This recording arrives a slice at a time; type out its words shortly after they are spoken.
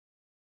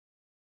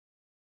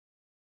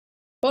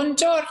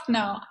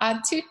Buongiorno a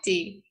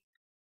tutti.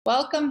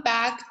 Welcome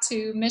back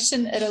to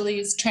Mission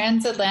Italy's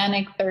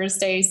Transatlantic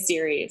Thursday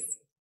series.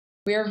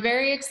 We are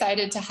very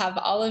excited to have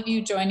all of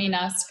you joining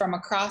us from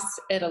across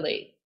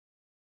Italy.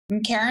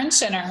 I'm Karen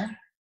Schinner,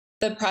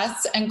 the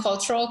Press and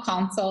Cultural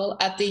Consul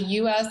at the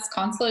U.S.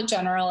 Consulate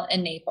General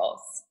in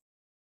Naples.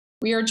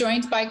 We are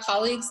joined by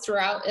colleagues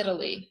throughout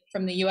Italy,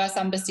 from the U.S.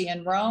 Embassy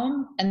in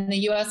Rome and the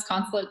U.S.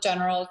 Consulate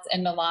Generals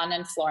in Milan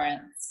and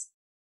Florence.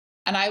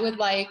 And I would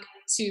like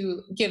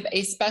to give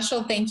a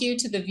special thank you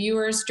to the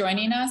viewers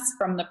joining us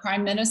from the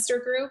Prime Minister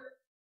Group,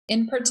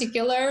 in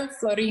particular,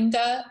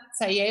 Florinda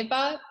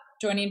Zayeva,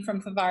 joining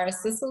from Favara,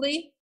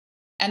 Sicily,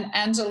 and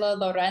Angela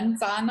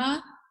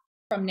Lorenzana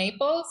from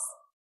Naples,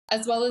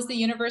 as well as the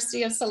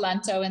University of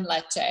Salento in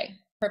Lecce,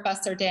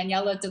 Professor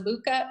Daniela De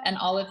Luca and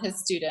all of his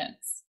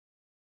students.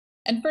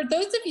 And for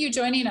those of you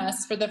joining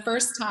us for the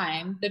first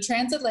time, the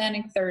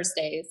Transatlantic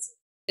Thursdays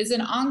is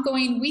an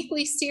ongoing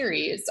weekly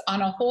series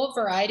on a whole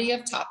variety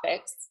of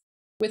topics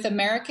with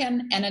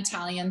American and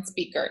Italian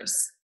speakers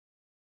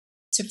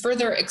to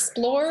further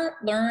explore,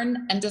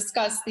 learn, and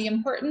discuss the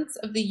importance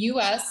of the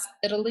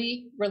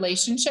US-Italy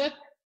relationship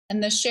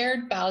and the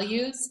shared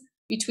values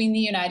between the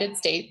United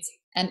States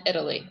and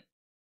Italy.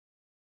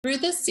 Through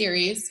this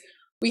series,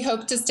 we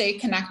hope to stay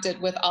connected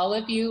with all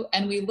of you,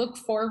 and we look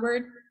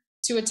forward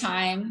to a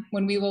time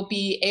when we will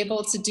be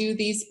able to do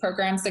these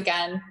programs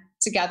again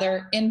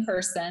together in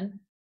person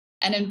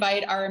and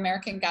invite our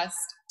American guests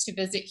to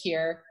visit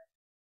here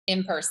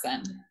in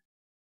person.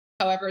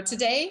 However,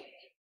 today,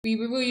 we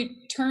will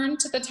return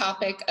to the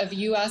topic of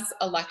US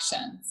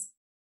elections.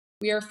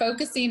 We are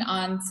focusing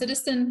on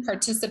citizen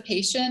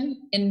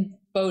participation in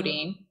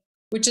voting,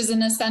 which is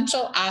an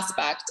essential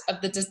aspect of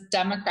the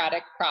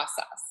democratic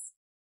process.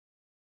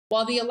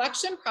 While the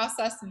election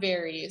process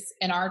varies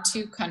in our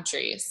two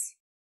countries,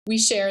 we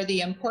share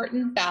the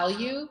important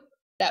value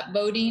that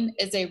voting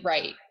is a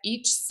right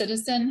each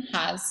citizen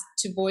has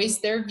to voice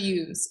their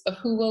views of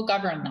who will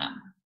govern them.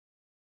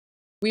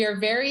 We are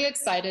very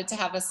excited to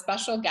have a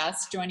special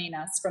guest joining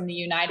us from the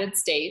United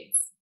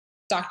States,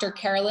 Dr.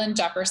 Carolyn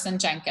Jefferson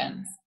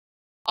Jenkins,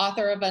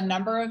 author of a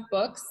number of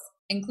books,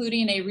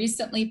 including a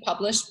recently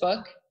published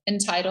book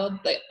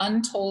entitled The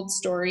Untold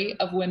Story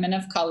of Women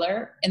of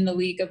Color in the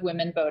League of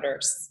Women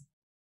Voters.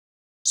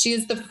 She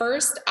is the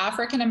first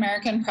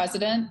African-American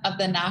president of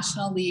the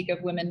National League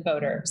of Women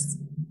Voters.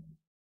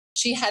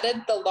 She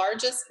headed the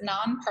largest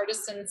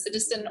nonpartisan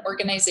citizen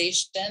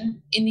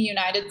organization in the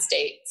United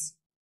States,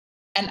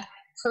 and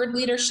her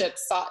leadership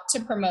sought to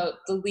promote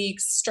the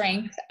League's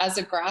strength as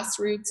a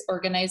grassroots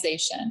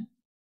organization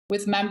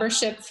with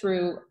membership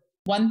through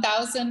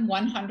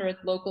 1,100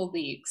 local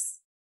leagues.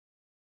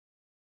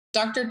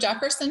 Dr.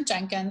 Jefferson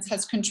Jenkins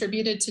has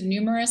contributed to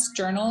numerous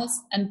journals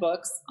and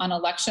books on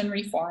election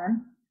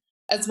reform,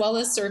 as well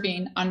as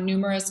serving on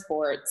numerous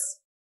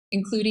boards,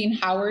 including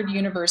Howard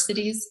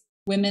University's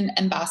Women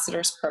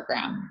Ambassadors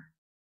Program.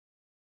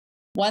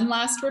 One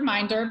last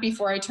reminder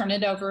before I turn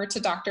it over to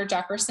Dr.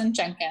 Jefferson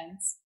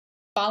Jenkins.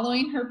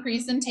 Following her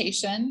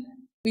presentation,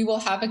 we will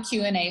have a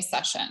Q&A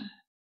session.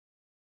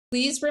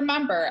 Please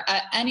remember,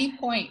 at any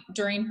point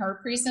during her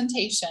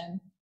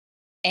presentation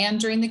and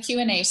during the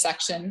Q&A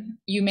section,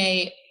 you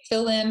may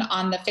fill in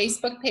on the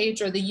Facebook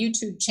page or the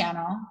YouTube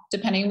channel,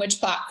 depending which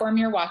platform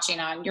you're watching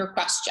on, your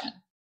question.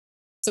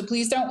 So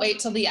please don't wait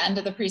till the end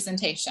of the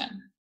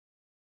presentation.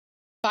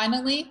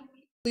 Finally,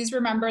 please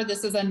remember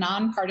this is a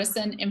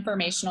nonpartisan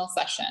informational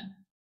session.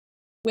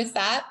 With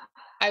that,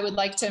 I would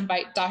like to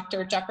invite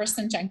Dr.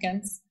 Jefferson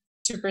Jenkins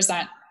to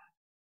present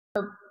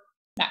her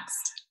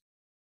next.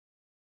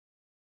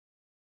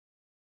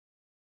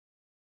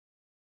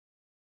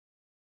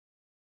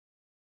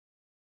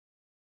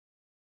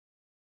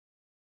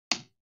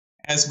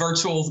 As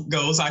virtual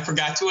goes, I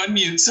forgot to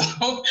unmute,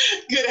 so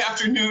good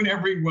afternoon,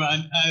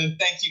 everyone.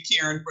 Thank you,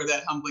 Karen, for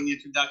that humbling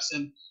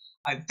introduction.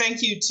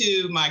 Thank you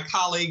to my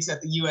colleagues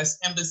at the U.S.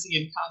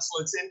 Embassy and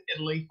Consulates in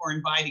Italy for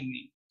inviting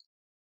me.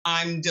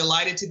 I'm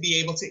delighted to be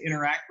able to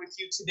interact with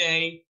you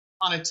today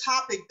on a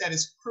topic that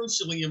is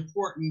crucially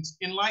important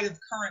in light of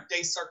current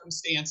day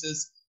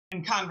circumstances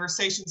and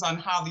conversations on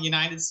how the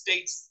United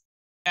States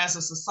as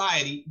a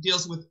society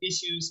deals with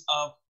issues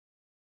of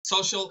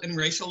social and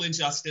racial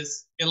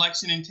injustice,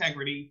 election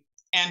integrity,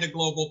 and a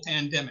global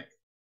pandemic.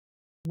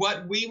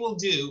 What we will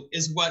do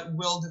is what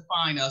will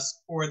define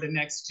us for the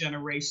next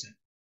generation.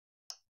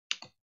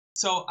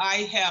 So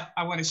I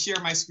want to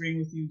share my screen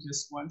with you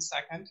just 1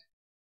 second.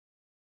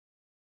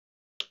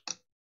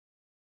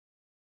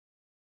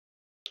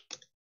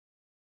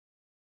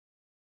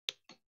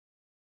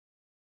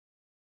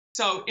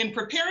 So in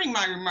preparing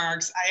my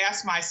remarks, I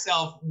asked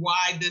myself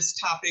why this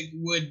topic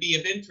would be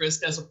of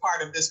interest as a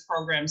part of this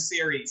program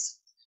series.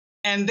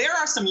 And there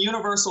are some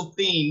universal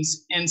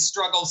themes and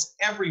struggles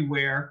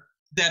everywhere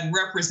that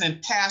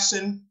represent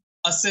passion,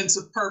 a sense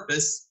of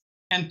purpose,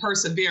 and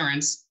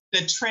perseverance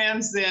that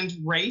transcend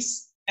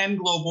race and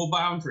global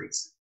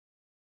boundaries.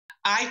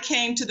 I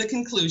came to the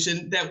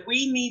conclusion that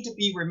we need to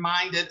be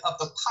reminded of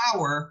the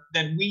power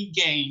that we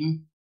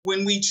gain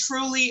when we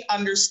truly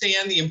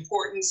understand the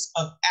importance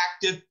of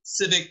active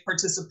civic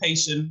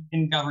participation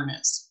in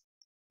governance.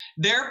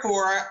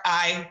 Therefore,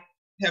 I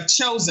have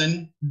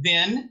chosen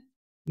then,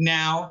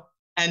 now,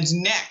 and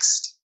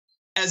next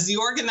as the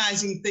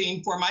organizing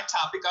theme for my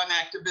topic on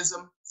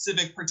activism,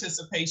 civic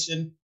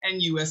participation,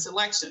 and U.S.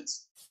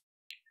 elections,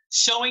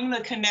 showing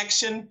the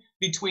connection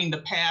between the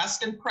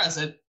past and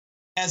present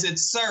as it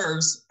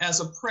serves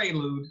as a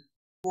prelude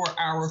for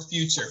our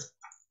future.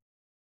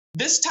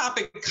 This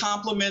topic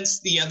complements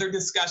the other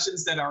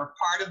discussions that are a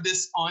part of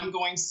this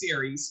ongoing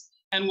series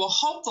and will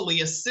hopefully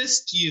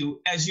assist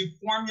you as you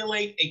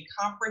formulate a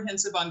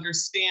comprehensive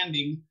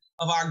understanding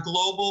of our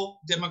global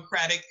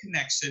democratic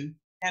connection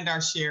and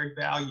our shared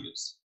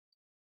values.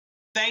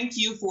 Thank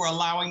you for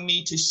allowing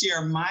me to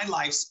share my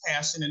life's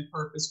passion and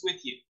purpose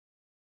with you.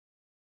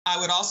 I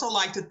would also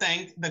like to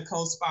thank the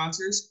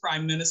co-sponsors,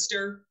 Prime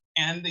Minister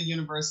and the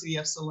University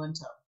of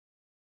Salento.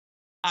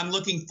 I'm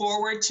looking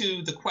forward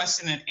to the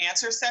question and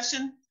answer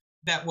session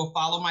that will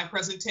follow my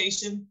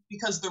presentation,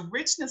 because the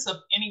richness of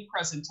any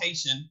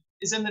presentation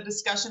is in the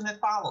discussion that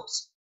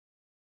follows.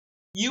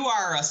 You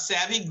are a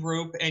savvy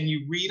group and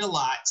you read a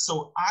lot,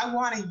 so I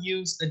want to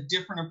use a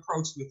different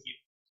approach with you,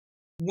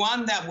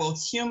 one that will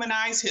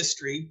humanize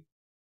history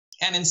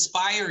and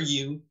inspire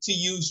you to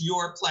use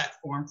your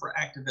platform for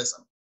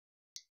activism.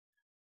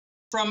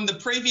 From the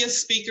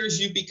previous speakers,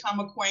 you've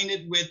become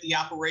acquainted with the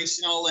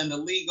operational and the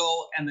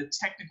legal and the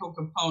technical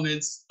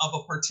components of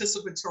a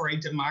participatory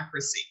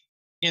democracy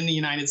in the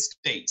United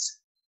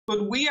States.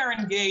 But we are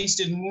engaged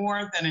in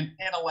more than an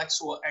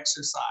intellectual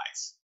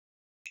exercise.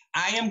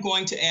 I am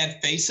going to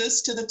add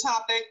faces to the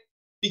topic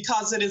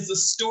because it is the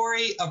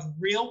story of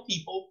real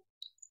people,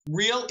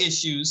 real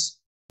issues,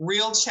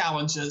 real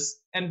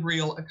challenges, and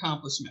real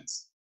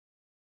accomplishments.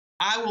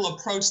 I will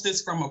approach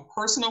this from a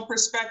personal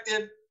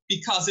perspective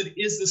because it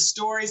is the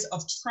stories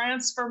of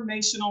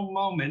transformational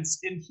moments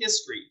in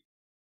history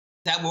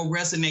that will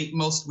resonate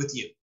most with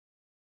you.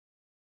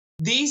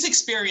 These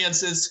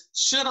experiences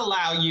should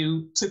allow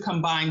you to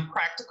combine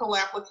practical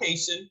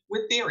application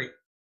with theory,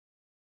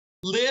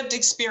 lived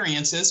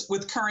experiences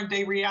with current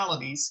day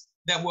realities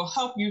that will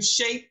help you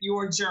shape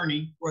your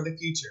journey for the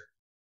future.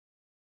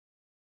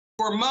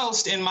 For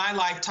most in my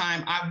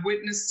lifetime, I've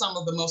witnessed some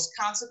of the most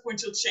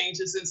consequential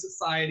changes in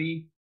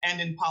society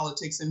and in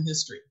politics and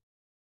history.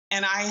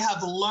 And I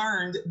have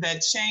learned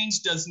that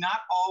change does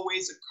not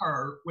always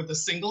occur with a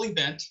single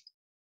event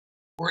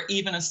or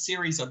even a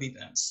series of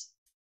events,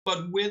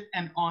 but with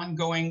an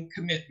ongoing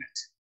commitment.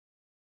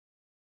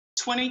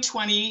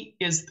 2020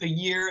 is the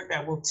year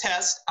that will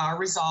test our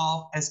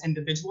resolve as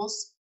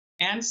individuals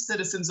and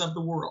citizens of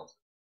the world.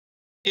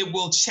 It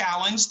will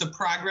challenge the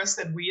progress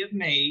that we have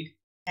made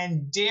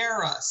and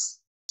dare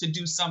us to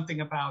do something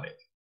about it.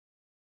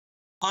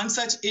 On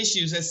such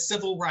issues as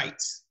civil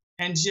rights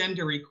and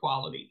gender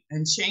equality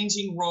and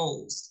changing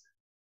roles,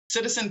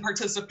 citizen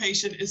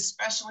participation,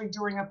 especially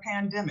during a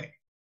pandemic,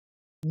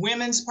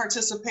 women's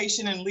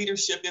participation and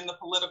leadership in the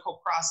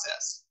political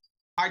process,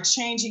 our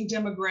changing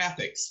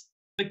demographics,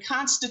 the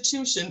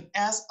Constitution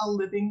as a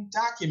living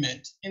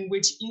document in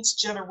which each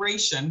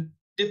generation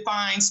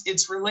defines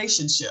its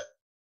relationship.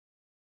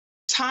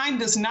 Time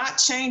does not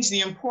change the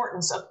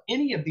importance of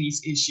any of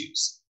these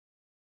issues.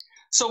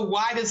 So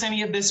why does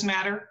any of this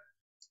matter?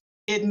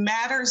 It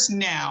matters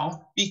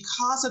now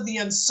because of the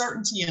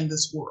uncertainty in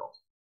this world,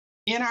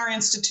 in our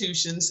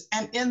institutions,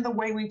 and in the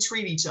way we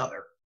treat each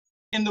other,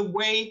 in the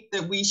way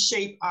that we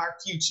shape our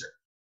future.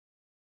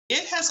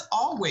 It has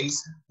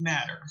always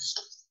mattered.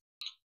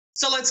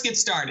 So let's get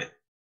started.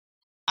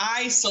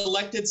 I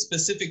selected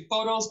specific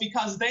photos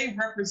because they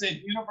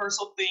represent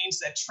universal themes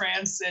that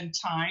transcend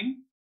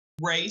time,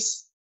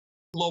 race,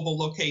 global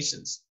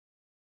locations.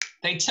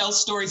 They tell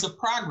stories of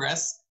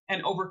progress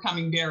and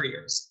overcoming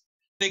barriers.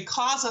 They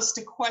cause us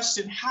to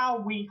question how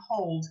we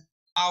hold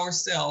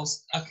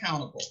ourselves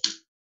accountable.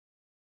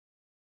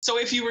 So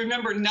if you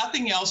remember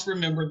nothing else,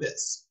 remember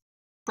this.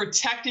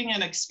 Protecting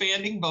and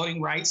expanding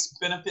voting rights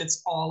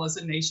benefits all as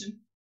a nation.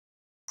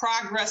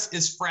 Progress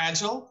is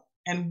fragile,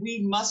 and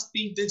we must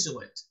be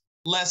vigilant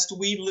lest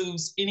we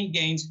lose any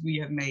gains we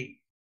have made.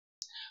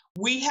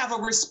 We have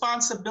a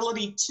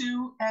responsibility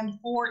to and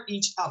for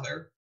each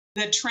other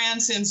that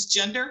transcends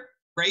gender,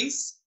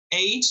 race,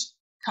 age,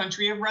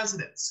 country of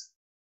residence.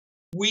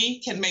 We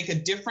can make a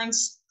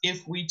difference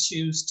if we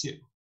choose to.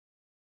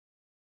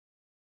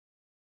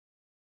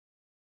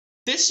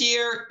 This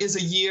year is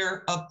a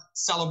year of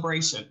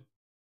celebration.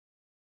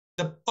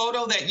 The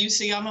photo that you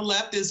see on the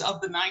left is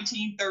of the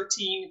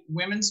 1913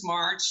 Women's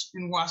March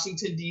in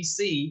Washington,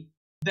 D.C.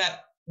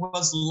 that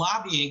was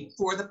lobbying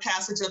for the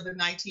passage of the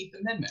 19th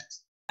Amendment.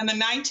 And the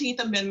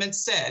 19th Amendment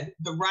said,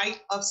 the right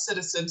of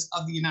citizens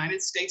of the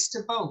United States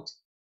to vote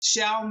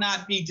shall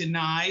not be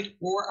denied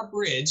or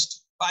abridged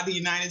by the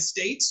United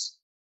States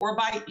or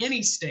by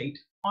any state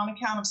on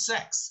account of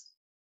sex.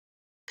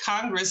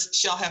 Congress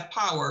shall have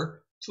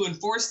power to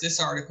enforce this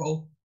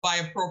article by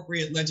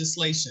appropriate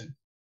legislation.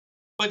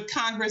 But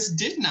Congress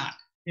did not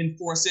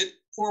enforce it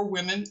for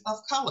women of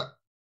color.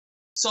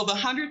 So the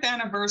 100th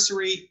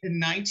anniversary in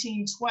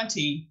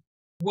 1920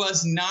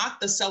 was not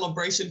the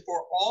celebration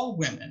for all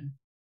women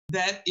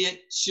that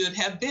it should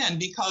have been,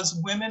 because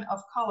women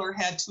of color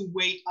had to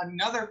wait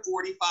another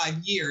 45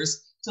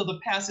 years till the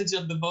passage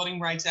of the Voting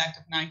Rights Act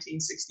of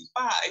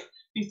 1965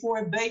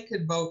 before they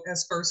could vote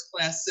as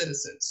first-class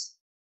citizens.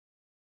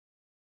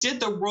 Did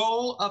the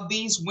role of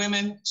these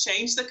women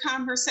change the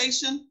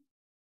conversation,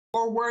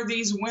 or were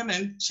these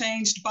women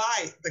changed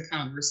by the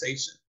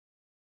conversation?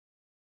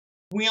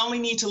 We only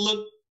need to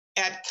look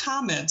at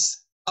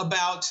comments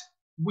about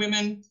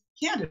women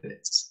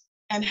candidates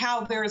and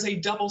how there is a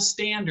double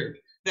standard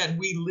that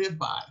we live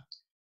by.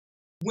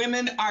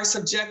 Women are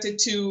subjected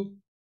to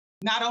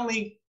not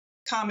only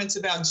comments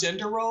about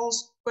gender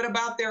roles, but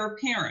about their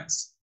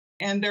appearance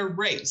and their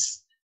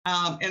race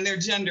and their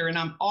gender. And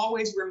I'm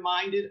always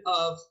reminded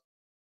of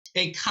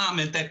a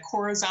comment that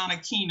Corazon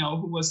Aquino,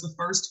 who was the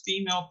first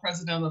female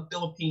president of the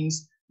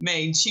Philippines,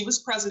 made. She was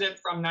president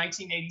from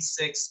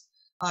 1986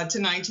 to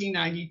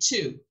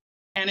 1992.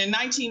 And in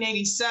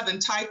 1987,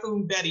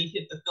 Typhoon Betty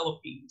hit the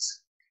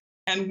Philippines.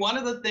 And one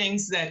of the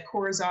things that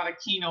Corazon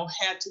Aquino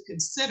had to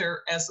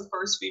consider as the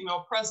first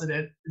female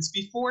president is,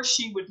 before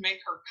she would make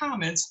her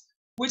comments,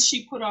 would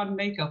she put on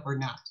makeup or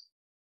not?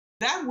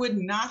 That would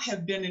not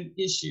have been an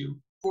issue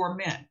for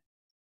men.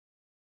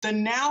 The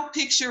now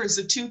picture is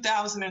the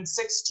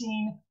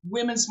 2016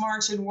 Women's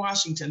March in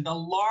Washington, the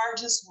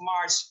largest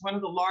march, one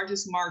of the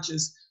largest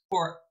marches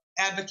for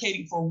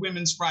advocating for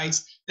women's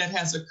rights that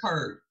has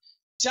occurred.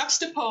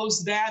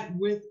 Juxtapose that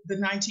with the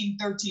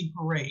 1913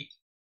 parade,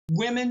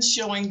 women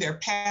showing their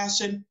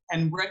passion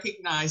and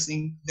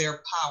recognizing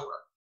their power.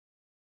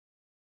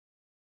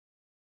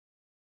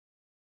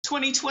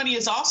 2020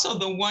 is also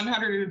the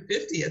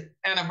 150th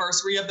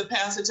anniversary of the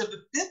passage of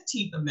the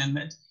 15th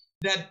Amendment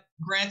that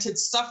granted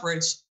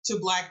suffrage to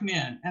Black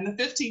men. And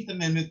the 15th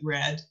Amendment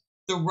read,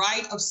 "The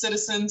right of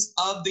citizens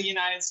of the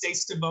United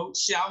States to vote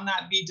shall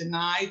not be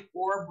denied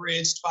or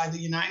abridged by the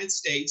United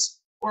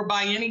States or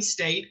by any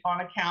state on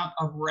account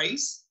of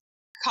race,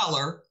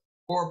 color,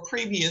 or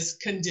previous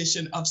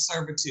condition of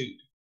servitude.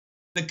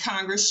 The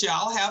Congress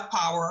shall have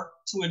power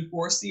to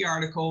enforce the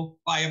article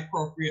by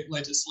appropriate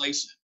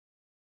legislation."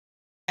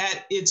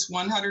 At its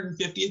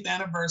 150th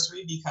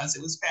anniversary, because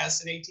it was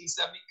passed in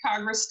 1870,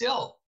 Congress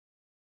still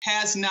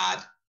has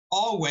not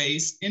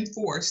always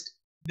enforced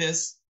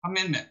this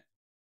amendment.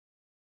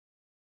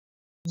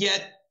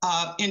 Yet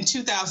in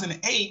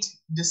 2008,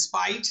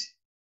 despite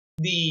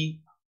the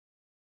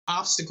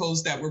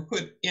obstacles that were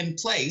put in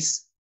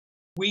place,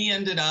 we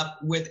ended up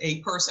with a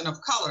person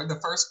of color, the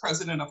first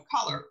president of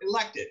color,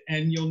 elected.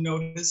 And you'll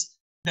notice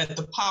that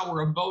the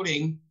power of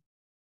voting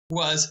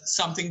was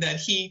something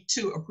that he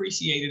too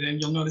appreciated. And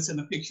you'll notice in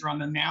the picture on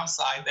the now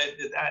side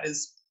that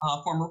is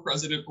former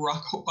President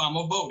Barack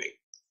Obama voting.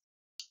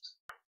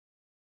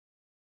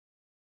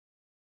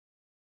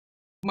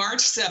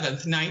 March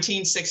 7th,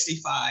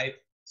 1965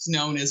 is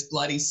known as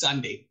Bloody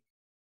Sunday.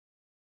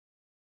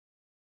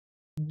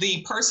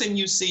 The person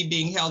you see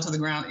being held to the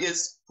ground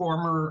is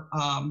former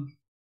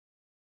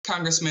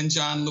Congressman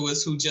John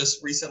Lewis, who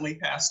just recently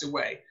passed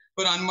away.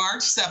 But on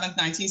March 7th,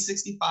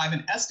 1965,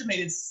 an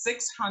estimated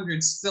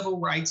 600 civil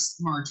rights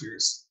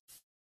marchers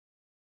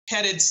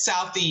headed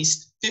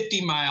southeast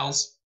 50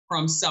 miles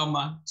from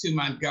Selma to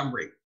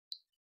Montgomery.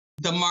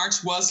 The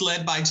march was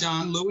led by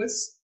John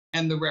Lewis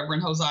and the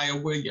Reverend Hosea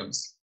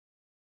Williams.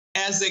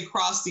 As they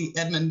crossed the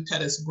Edmund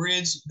Pettus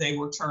Bridge, they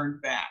were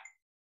turned back.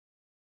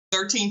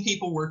 13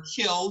 people were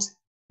killed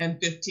and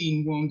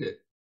 15 wounded.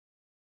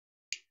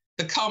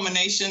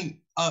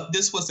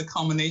 This was the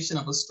culmination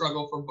of a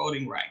struggle for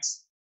voting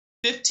rights.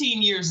 50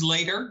 years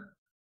later,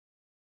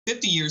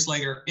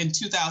 in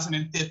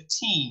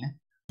 2015,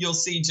 you'll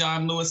see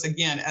John Lewis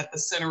again at the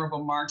center of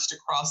a march to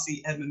cross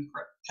the Edmund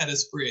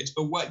Pettus Bridge.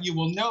 But what you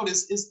will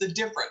notice is the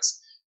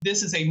difference.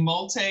 This is a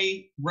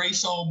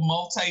multi-racial,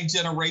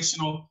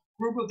 multi-generational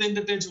group of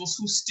individuals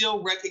who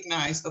still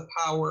recognize the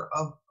power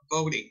of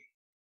voting.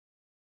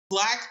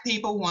 Black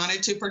people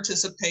wanted to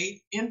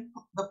participate in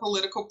the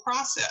political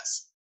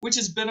process, which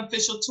is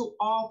beneficial to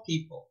all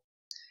people.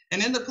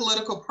 And in the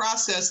political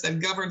process that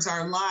governs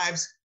our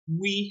lives,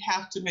 we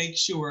have to make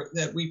sure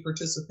that we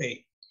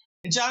participate.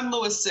 And John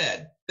Lewis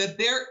said that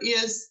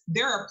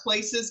there are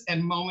places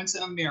and moments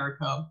in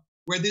America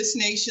where this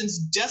nation's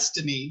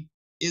destiny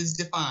is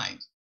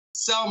defined.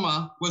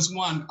 Selma was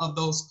one of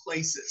those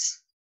places.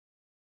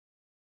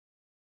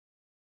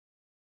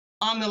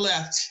 On the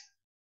left,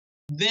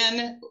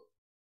 then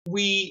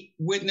we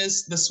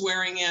witnessed the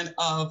swearing in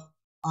of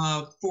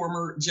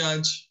former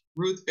Judge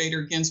Ruth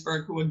Bader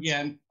Ginsburg, who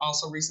again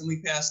also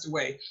recently passed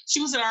away. She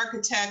was an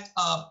architect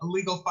of a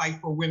legal fight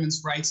for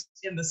women's rights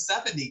in the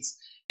 70s.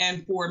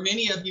 And for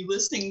many of you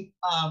listening,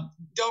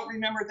 don't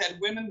remember that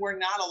women were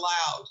not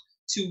allowed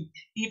to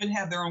even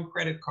have their own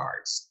credit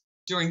cards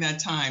during that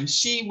time.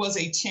 She was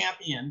a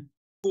champion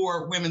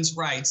for women's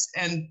rights.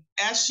 And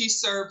as she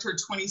served her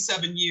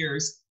 27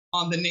 years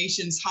on the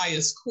nation's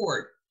highest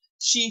court,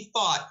 she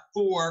fought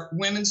for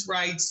women's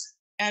rights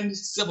and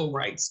civil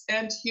rights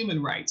and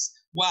human rights.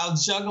 while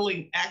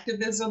juggling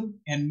activism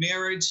and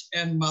marriage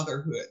and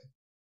motherhood.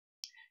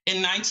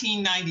 In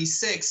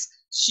 1996,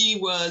 she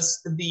was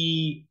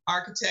the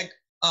architect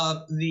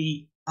of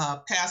the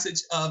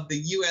passage of the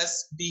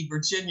U.S. v.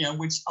 Virginia,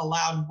 which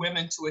allowed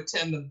women to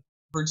attend the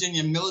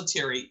Virginia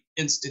Military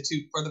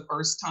Institute for the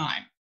first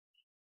time.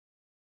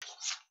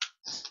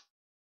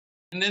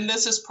 And then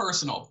this is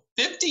personal.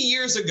 50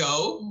 years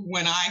ago,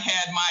 when I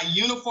had my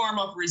uniform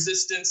of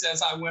resistance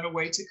as I went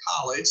away to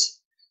college,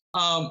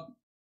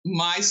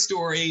 my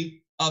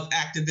story of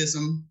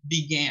activism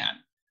began.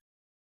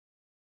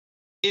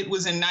 It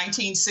was in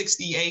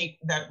 1968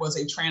 that was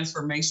a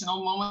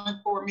transformational moment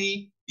for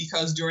me,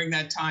 because during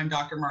that time,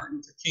 Dr. Martin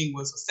Luther King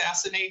was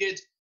assassinated.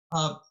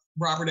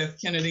 Robert F.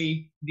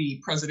 Kennedy, the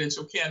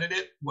presidential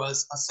candidate,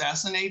 was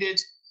assassinated.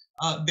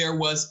 There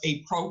was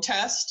a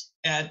protest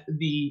at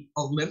the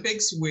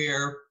Olympics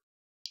where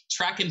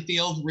track and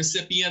field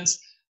recipients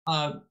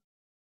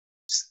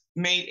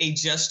made a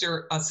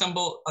gesture, a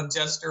symbol, a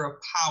gesture of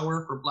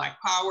power for Black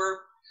power.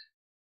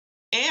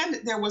 And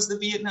there was the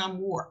Vietnam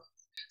War.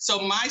 So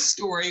my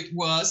story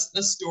was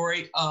the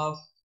story of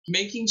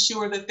making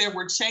sure that there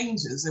were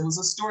changes. It was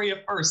a story of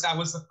first. I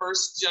was the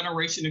first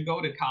generation to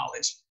go to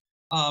college.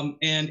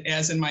 And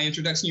as in my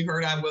introduction, you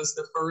heard, I was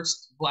the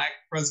first Black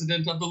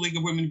president of the League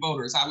of Women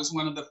Voters. I was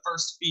one of the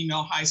first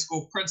female high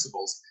school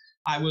principals.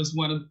 I was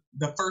one of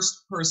the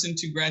first person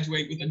to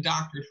graduate with a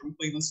doctorate from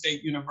Cleveland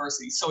State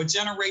University. So a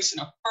generation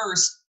of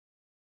first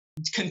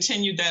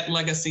continued that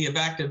legacy of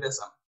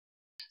activism.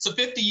 So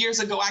 50 years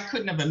ago, I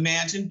couldn't have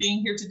imagined being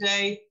here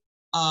today.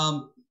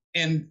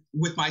 And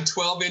with my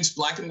 12-inch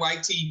black and white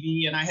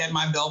TV, and I had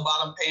my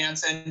bell-bottom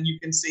pants, and you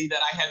can see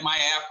that I had my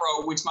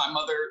afro, which my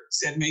mother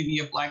said made me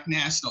a Black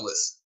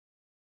nationalist.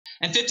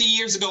 And 50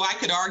 years ago, I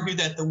could argue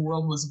that the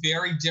world was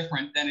very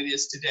different than it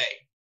is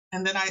today.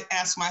 And then I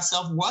asked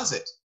myself, was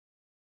it?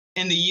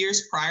 In the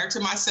years prior to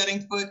my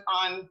setting foot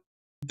on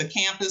the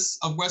campus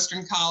of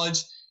Western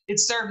College, it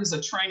served as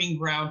a training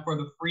ground for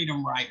the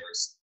freedom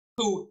riders,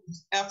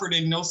 whose effort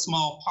in no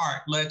small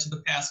part led to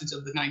the passage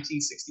of the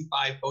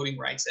 1965 Voting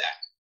Rights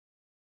Act.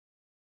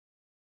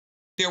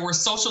 There were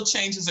social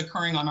changes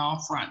occurring on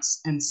all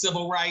fronts, in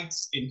civil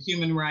rights, in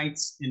human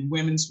rights, in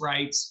women's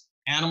rights,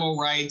 animal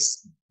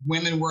rights,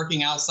 women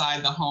working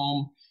outside the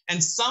home,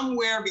 and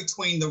somewhere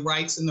between the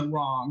rights and the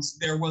wrongs,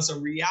 there was a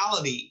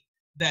reality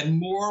that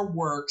more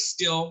work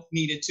still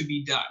needed to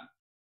be done.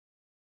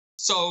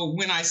 So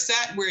when I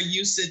sat where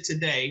you sit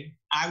today,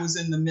 I was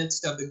in the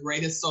midst of the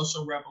greatest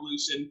social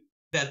revolution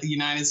that the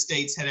United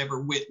States had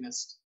ever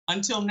witnessed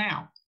until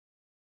now.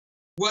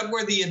 What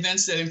were the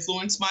events that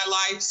influenced my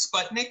life?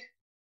 Sputnik,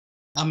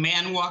 a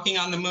man walking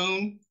on the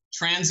moon,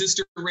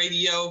 transistor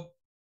radio,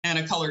 and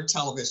a colored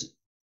television.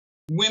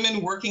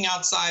 Women working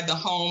outside the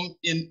home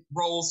in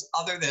roles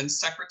other than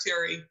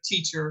secretary,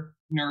 teacher,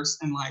 nurse,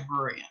 and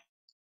librarian.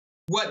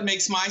 What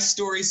makes my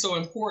story so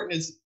important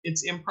is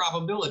its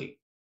improbability.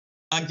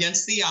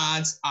 Against the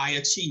odds, I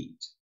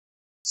achieved.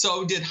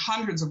 So did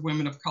hundreds of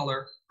women of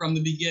color from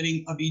the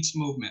beginning of each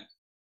movement.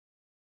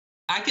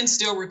 I can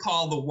still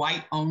recall the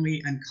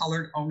white-only and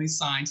colored-only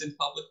signs in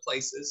public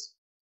places.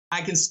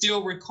 I can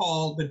still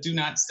recall the "Do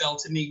Not Sell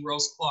to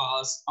Negroes"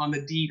 clause on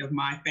the deed of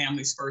my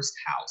family's first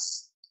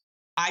house.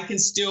 I can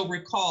still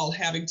recall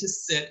having to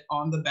sit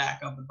on the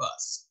back of the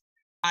bus.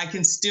 I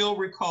can still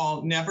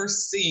recall never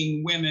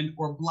seeing women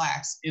or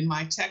Blacks in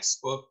my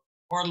textbook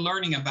or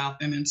learning about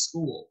them in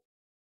school.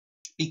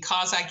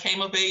 Because I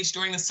came of age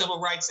during the Civil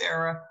Rights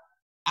era,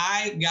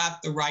 I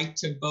got the right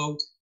to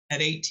vote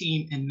at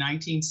 18 in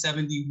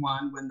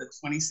 1971 when the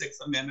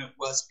 26th Amendment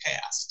was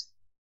passed.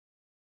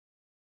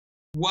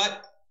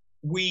 What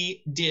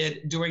we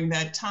did during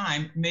that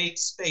time made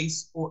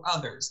space for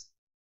others.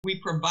 We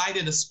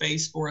provided a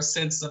space for a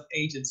sense of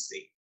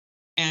agency.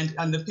 And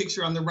on the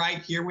picture on the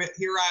right here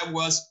I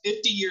was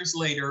 50 years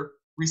later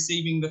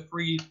receiving the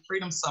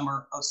Freedom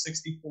Summer of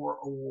 '64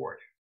 award.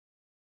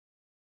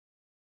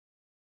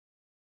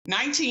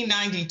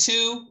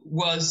 1992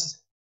 was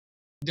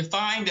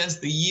defined as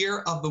the year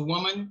of the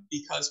woman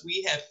because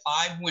we had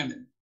 5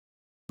 women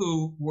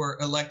who were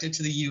elected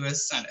to the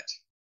U.S. Senate.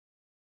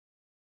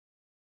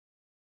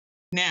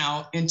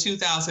 Now, in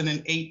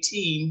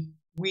 2018,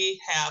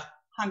 we have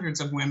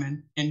hundreds of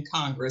women in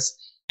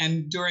Congress,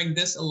 and during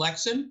this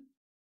election,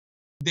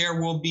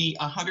 there will be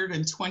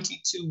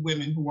 122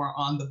 women who are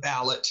on the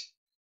ballot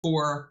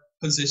for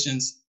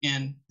positions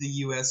in the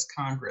U.S.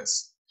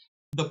 Congress.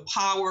 The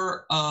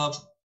power of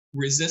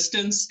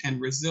resistance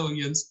and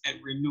resilience and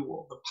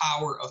renewal, the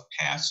power of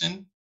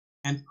passion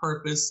and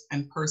purpose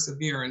and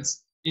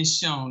perseverance is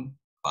shown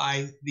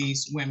by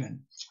these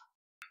women.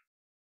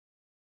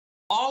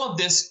 All of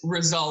this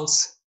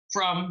results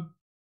from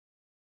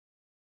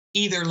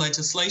either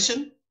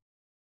legislation,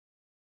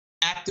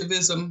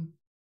 activism,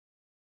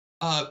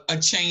 a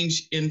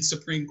change in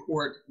Supreme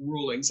Court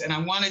rulings. And I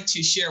wanted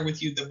to share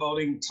with you the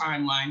voting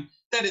timeline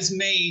that has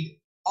made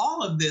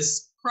all of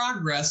this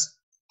progress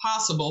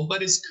possible,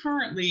 but is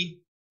currently,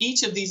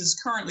 each of these is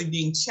currently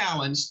being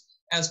challenged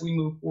as we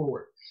move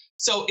forward.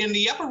 So in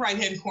the upper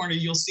right-hand corner,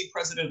 you'll see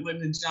President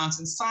Lyndon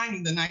Johnson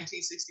signing the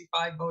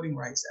 1965 Voting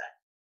Rights Act.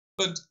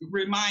 But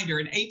reminder,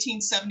 in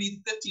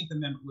 1870, the 15th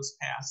Amendment was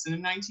passed, and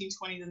in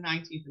 1920, the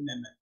 19th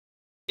Amendment.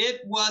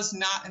 It was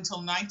not until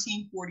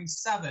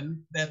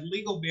 1947 that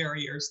legal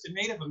barriers to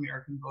Native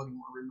American voting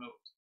were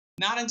removed.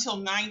 Not until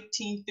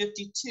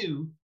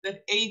 1952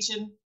 that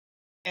Asian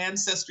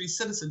ancestry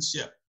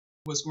citizenship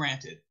was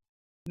granted.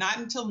 Not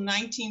until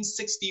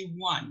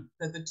 1961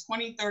 that the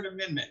 23rd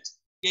Amendment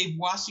gave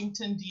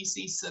Washington,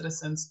 D.C.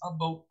 citizens a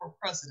vote for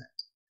president.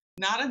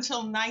 Not until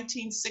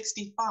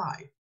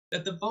 1965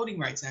 that the Voting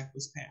Rights Act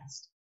was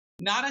passed.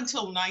 Not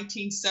until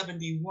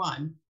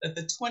 1971 that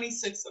the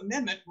 26th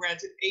Amendment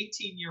granted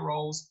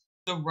 18-year-olds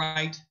the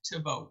right to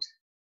vote.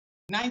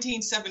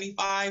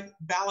 1975,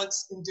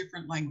 ballots in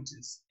different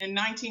languages. In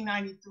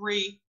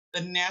 1993,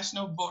 the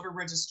National Voter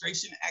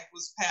Registration Act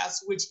was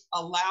passed, which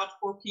allowed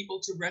for people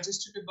to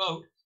register to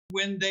vote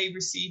when they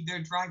received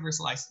their driver's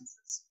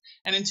licenses.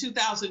 And in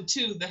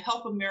 2002, the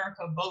Help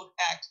America Vote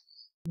Act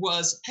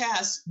was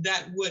passed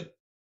that would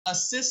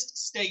assist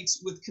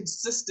states with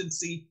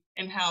consistency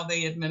in how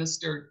they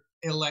administered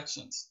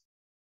elections.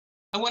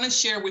 I want to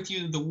share with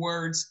you the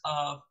words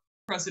of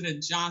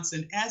President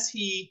Johnson as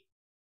he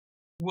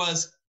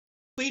was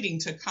pleading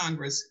to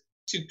Congress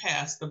to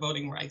pass the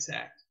Voting Rights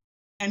Act.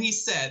 And he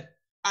said,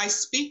 "I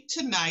speak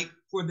tonight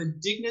for the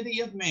dignity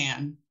of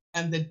man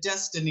and the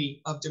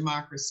destiny of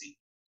democracy.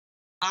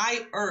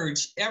 I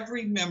urge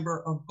every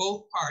member of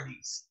both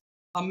parties,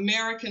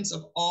 Americans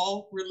of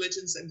all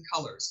religions and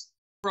colors,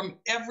 from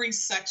every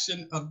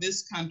section of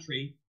this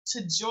country,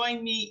 to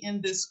join me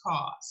in this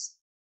cause.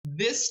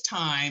 This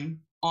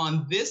time,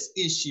 on this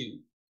issue,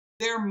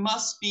 there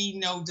must be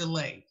no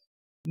delay,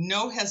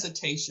 no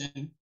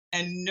hesitation,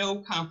 and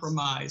no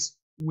compromise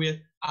with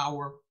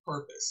our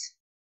purpose."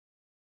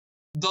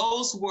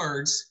 Those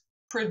words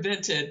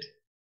prevented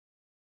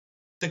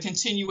the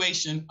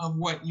continuation of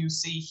what you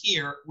see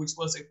here, which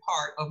was a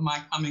part of my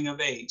coming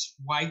of age,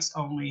 whites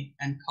only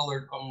and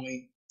colored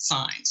only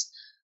signs,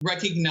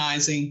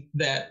 recognizing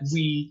that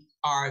we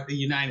are the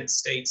United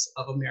States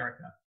of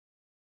America.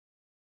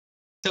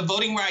 The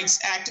Voting Rights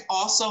Act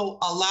also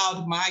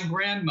allowed my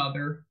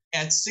grandmother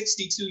at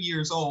 62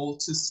 years old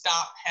to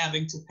stop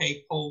having to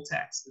pay poll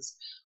taxes.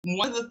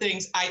 One of the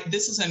things,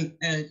 this is an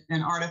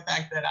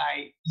artifact that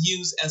I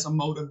use as a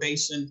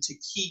motivation to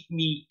keep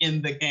me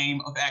in the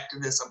game of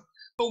activism.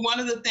 But one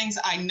of the things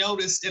I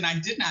noticed, and I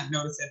did not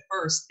notice at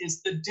first,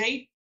 is the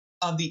date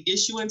of the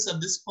issuance of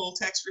this poll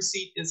tax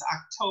receipt is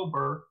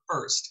October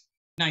 1st,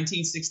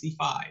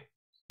 1965.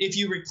 If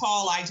you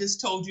recall, I just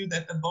told you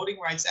that the Voting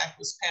Rights Act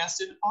was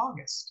passed in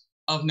August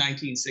of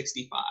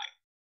 1965.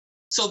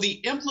 So the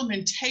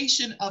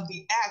implementation of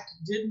the act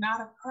did not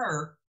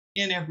occur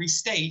in every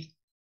state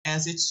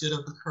as it should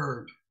have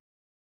occurred.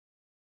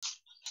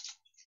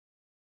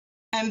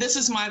 And this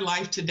is my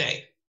life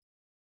today.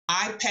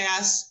 I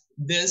pass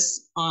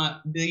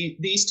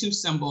these two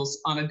symbols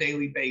on a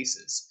daily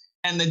basis.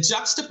 And the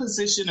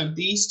juxtaposition of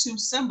these two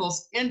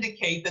symbols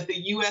indicate that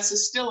the U.S.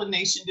 is still a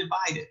nation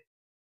divided.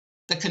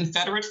 The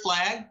Confederate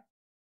flag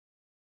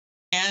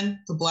and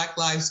the Black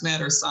Lives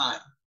Matter sign.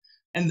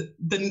 And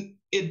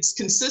it's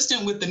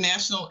consistent with the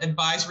National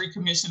Advisory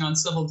Commission on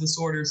Civil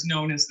Disorders,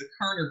 known as the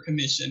Kerner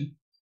Commission,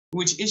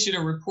 which issued a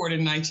report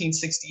in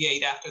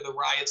 1968 after the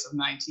riots of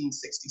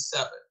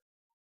 1967.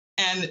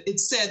 And it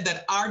said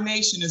that our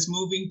nation is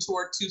moving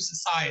toward two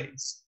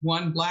societies,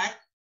 one Black,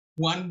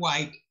 one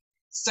white,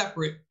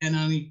 separate and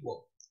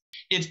unequal.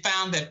 It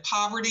found that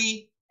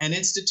poverty and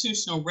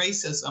institutional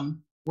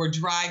racism were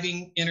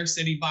driving inner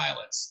city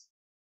violence.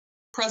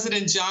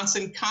 President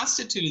Johnson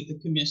constituted the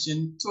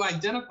commission to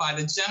identify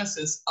the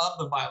genesis of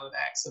the violent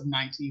acts of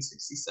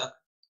 1967.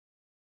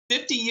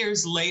 50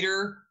 years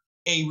later,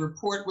 a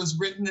report was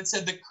written that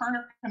said the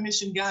Kerner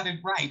Commission got it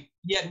right,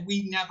 yet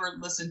we never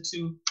listened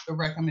to the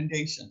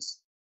recommendations.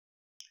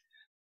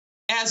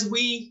 As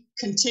we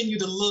continue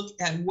to look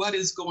at what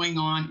is going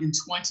on in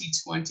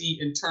 2020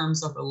 in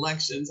terms of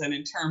elections and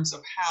in terms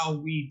of how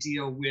we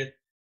deal with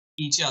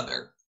each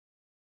other,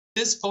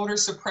 this voter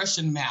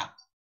suppression map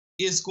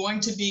is going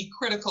to be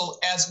critical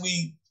as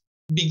we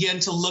begin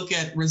to look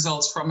at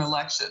results from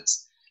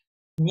elections.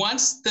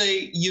 Once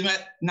the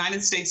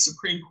United States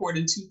Supreme Court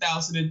in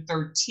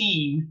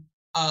 2013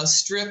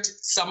 stripped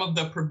some of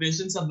the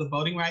provisions of the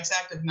Voting Rights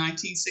Act of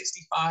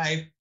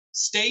 1965,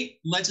 state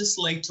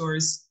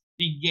legislators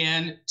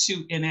began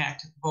to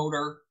enact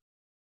voter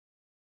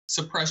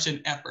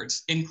suppression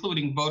efforts,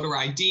 including voter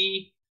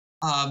ID,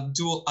 a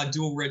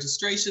dual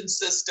registration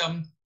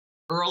system,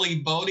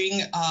 early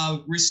voting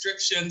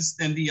restrictions,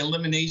 and the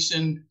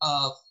elimination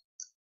of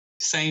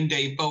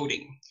same-day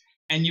voting.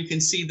 And you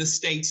can see the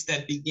states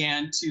that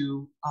began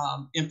to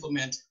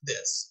implement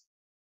this.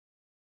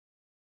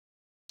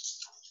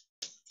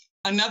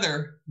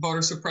 Another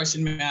voter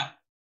suppression map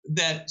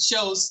that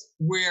shows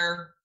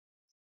where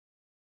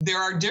there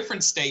are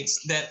different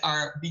states that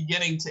are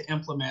beginning to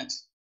implement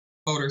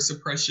voter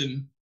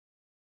suppression,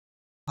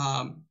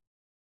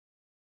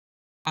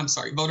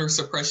 voter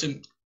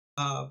suppression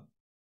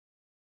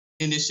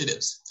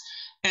initiatives.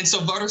 And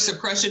so voter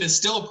suppression is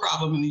still a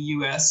problem in the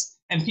US,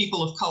 and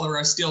people of color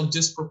are still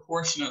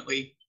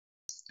disproportionately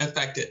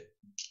affected.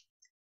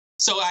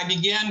 So I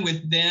began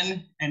with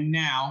then and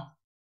now.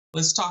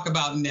 Let's talk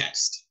about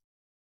next.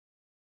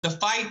 The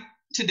fight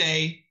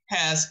today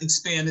has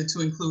expanded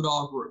to include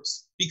all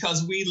groups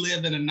because we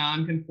live in a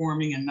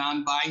non-conforming and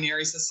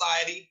non-binary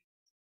society.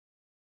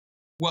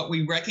 What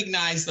we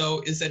recognize,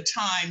 though, is that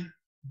time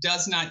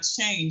does not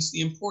change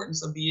the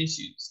importance of the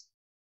issues.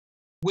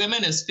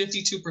 Women is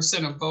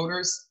 52% of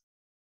voters,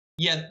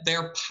 yet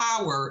their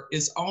power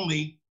is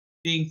only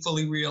being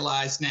fully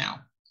realized now.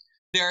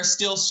 There are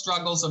still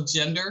struggles of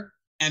gender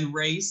and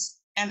race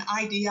and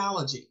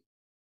ideology.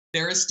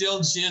 There is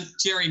still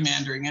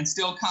gerrymandering and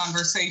still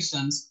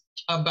conversations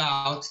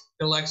about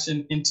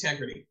election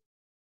integrity.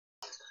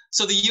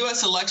 So the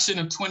US election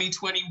of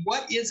 2020,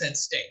 what is at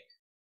stake?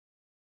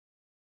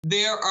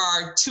 There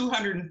are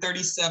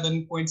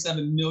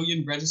 237.7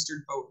 million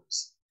registered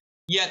voters,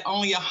 yet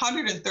only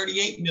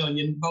 138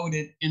 million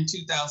voted in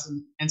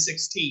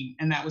 2016,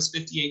 and that was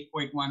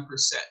 58.1%.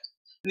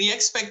 And the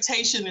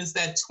expectation is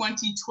that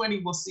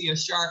 2020 will see a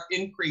sharp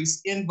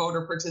increase in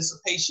voter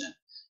participation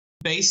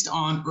based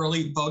on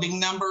early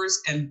voting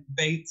numbers and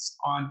based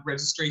on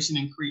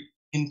registration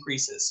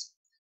increases.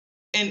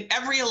 In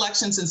every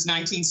election since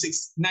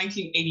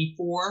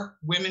 1984,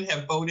 women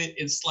have voted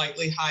in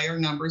slightly higher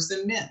numbers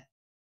than men.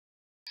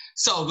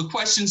 So the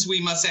questions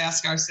we must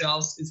ask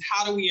ourselves is,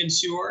 how do we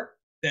ensure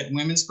that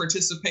women's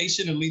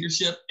participation and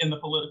leadership in the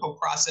political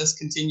process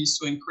continues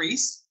to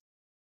increase?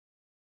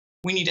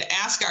 We need to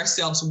ask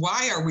ourselves,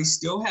 why are we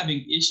still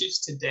having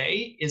issues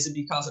today? Is it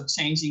because of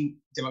changing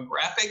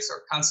demographics,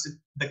 or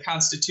the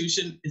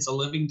Constitution is a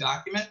living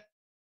document?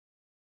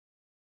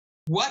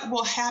 What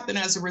will happen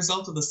as a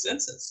result of the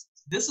census?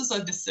 This is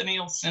a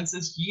decennial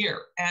census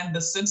year, and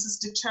the census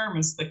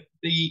determines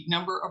the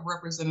number of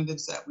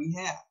representatives that we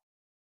have.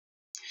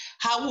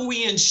 How will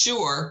we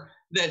ensure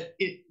that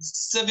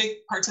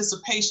civic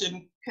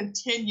participation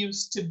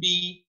continues to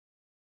be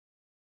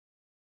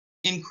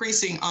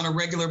increasing on a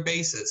regular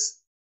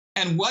basis?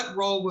 And what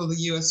role will the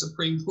US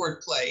Supreme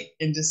Court play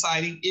in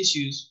deciding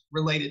issues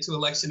related to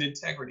election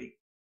integrity?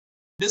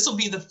 This will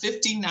be the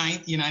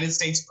 59th United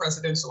States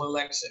presidential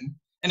election,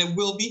 and it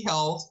will be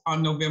held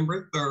on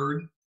November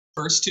 3rd,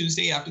 first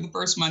Tuesday after the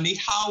first Monday.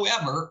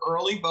 However,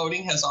 early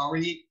voting has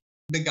already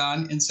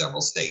begun in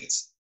several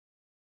states.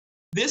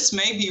 This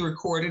may be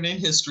recorded in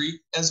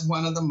history as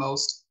one of the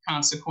most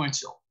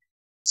consequential.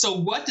 So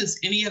what does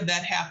any of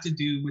that have to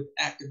do with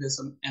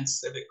activism and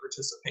civic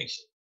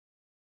participation?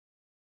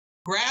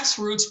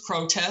 Grassroots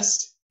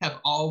protests have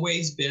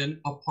always been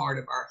a part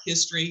of our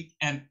history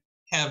and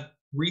have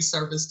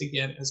resurfaced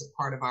again as a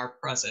part of our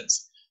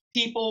presence.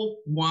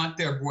 People want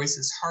their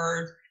voices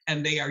heard,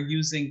 and they are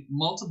using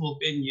multiple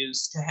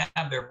venues to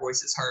have their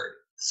voices heard.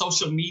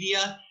 Social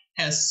media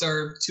has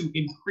served to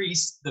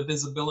increase the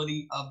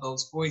visibility of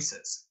those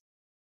voices.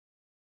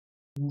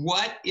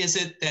 What is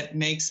it that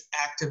makes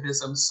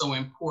activism so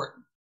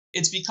important?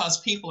 It's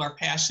because people are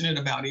passionate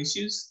about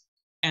issues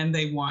and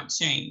they want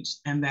change,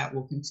 and that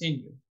will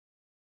continue.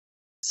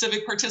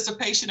 Civic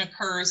participation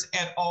occurs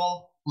at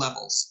all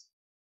levels,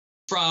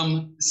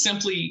 from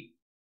simply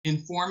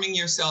informing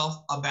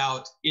yourself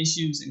about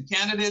issues and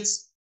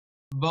candidates,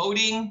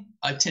 voting,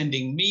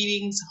 attending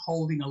meetings,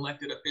 holding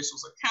elected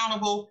officials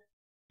accountable,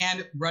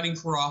 and running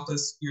for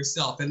office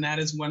yourself. And that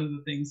is one of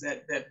the things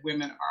that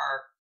women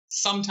are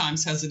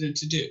sometimes hesitant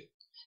to do.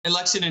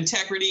 Election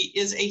integrity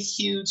is a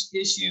huge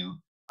issue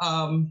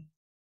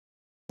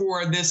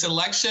for this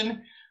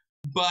election,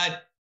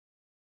 but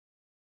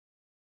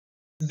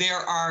there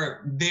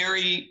are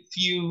very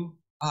few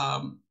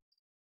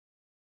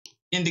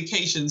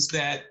indications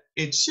that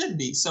it should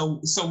be.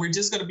 So we're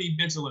just going to be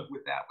vigilant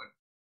with that one.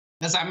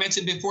 As I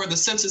mentioned before, the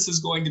census is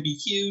going to be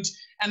huge,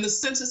 and the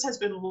census has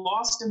been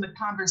lost in the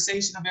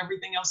conversation of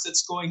everything else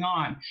that's going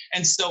on.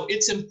 And so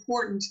it's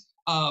important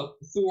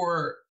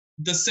for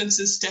the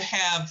census to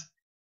have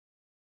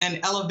an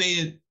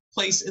elevated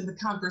place in the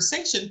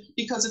conversation,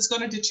 because it's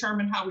going to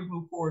determine how we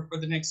move forward for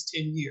the next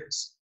 10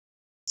 years.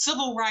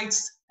 Civil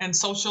rights and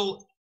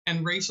social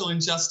and racial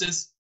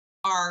injustice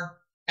are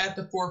at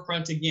the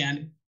forefront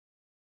again,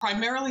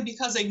 primarily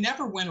because they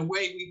never went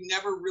away. We've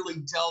never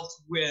really dealt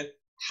with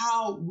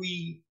how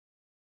we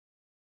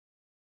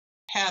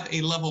have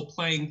a level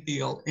playing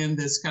field in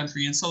this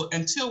country. And so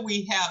until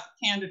we have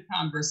candid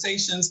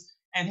conversations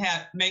and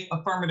make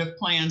affirmative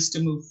plans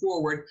to move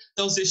forward,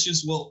 those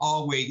issues will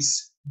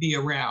always be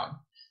around.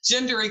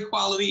 Gender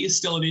equality is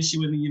still an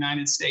issue in the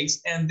United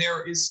States, and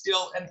there is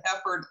still an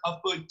effort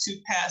afoot to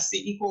pass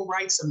the Equal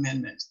Rights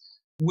Amendment,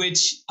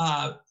 which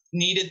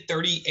needed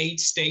 38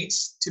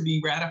 states to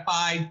be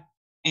ratified,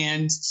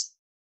 and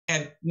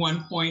at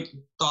one point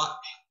thought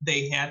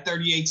they had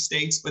 38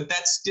 states, but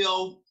that's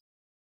still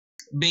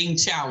being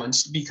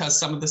challenged because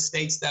some of the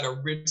states that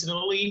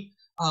originally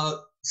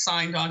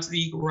signed on to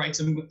the Equal Rights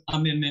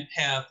Amendment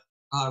have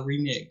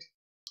reneged.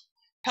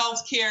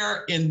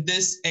 Healthcare in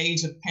this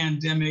age of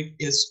pandemic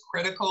is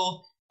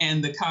critical,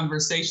 and the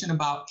conversation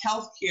about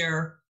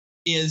healthcare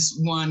is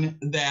one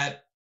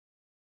that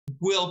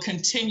will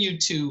continue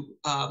to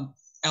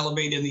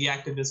elevate in the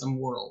activism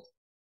world.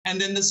 And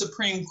then the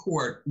Supreme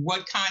Court.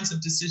 What kinds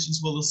of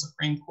decisions will the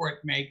Supreme Court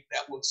make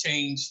that will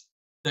change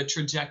the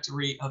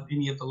trajectory of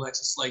any of the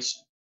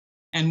legislation?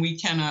 And we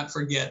cannot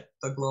forget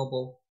the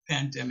global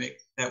pandemic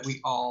that we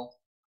all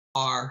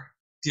are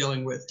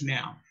dealing with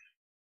now.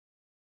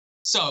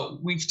 So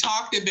we've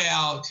talked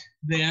about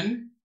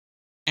then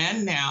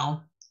and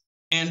now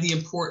and the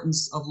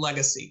importance of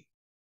legacy.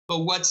 But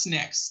what's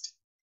next?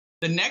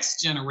 The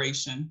next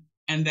generation,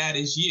 and that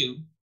is you,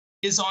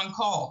 is on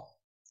call.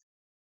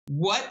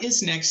 What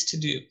is next to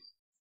do?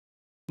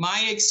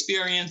 My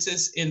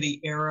experiences in the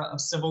era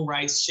of civil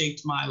rights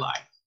shaped my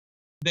life.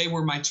 They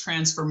were my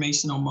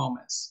transformational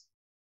moments.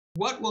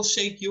 What will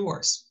shape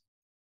yours?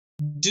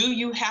 Do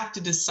you have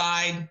to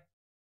decide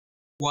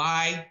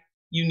why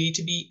you need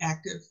to be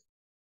active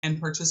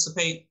and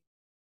participate?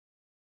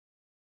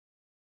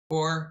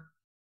 Or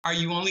are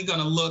you only going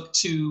to look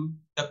to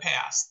the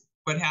past?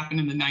 What happened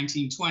in the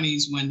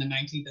 1920s when the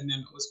 19th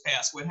Amendment was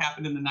passed? What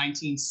happened in the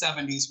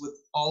 1970s with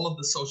all of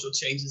the social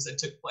changes that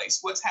took place?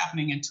 What's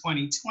happening in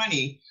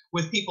 2020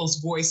 with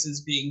people's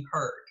voices being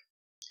heard?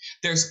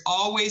 There's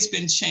always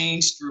been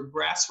change through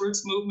grassroots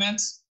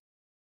movements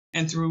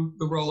and through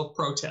the role of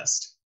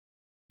protest.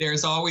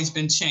 There's always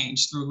been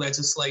change through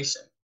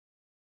legislation.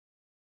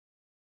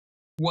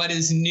 What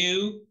is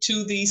new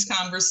to these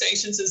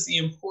conversations is the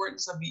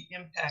importance of the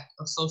impact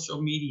of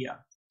social media.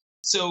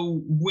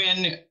 So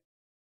when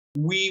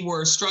we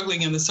were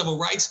struggling in the civil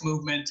rights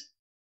movement,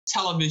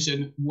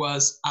 television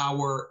was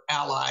our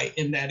ally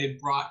in that it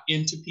brought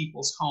into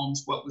people's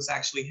homes what was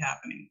actually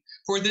happening.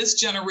 For this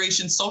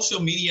generation, social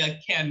media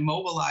can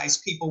mobilize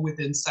people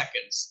within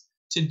seconds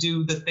to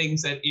do the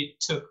things that it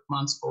took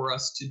months for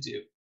us to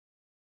do.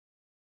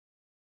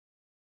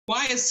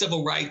 Why is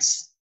civil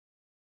rights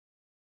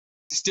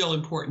still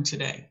important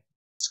today?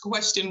 It's a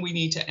question we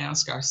need to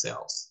ask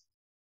ourselves.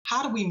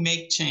 How do we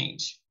make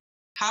change?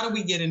 How do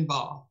we get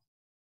involved?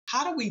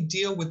 How do we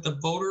deal with the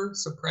voter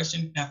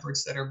suppression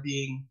efforts that are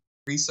being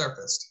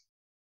resurfaced?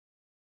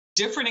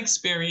 Different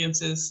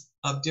experiences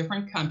of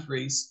different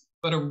countries,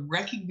 but a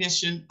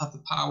recognition of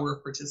the power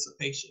of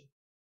participation.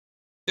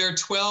 There are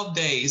 12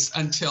 days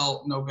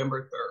until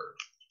November 3rd,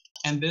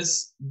 and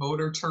this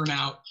voter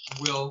turnout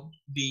will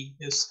be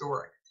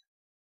historic.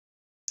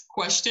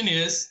 Question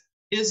is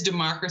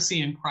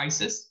democracy in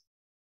crisis,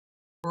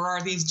 or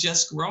are these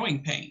just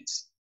growing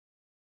pains?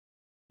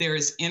 There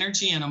is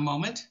energy in a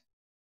moment,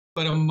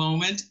 but a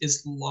moment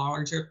is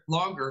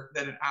longer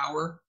than an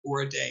hour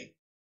or a day.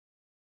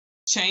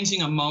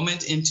 Changing a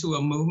moment into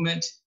a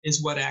movement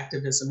is what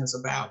activism is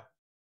about.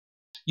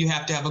 You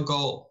have to have a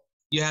goal.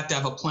 You have to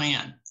have a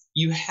plan.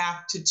 You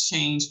have to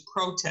change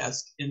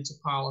protest into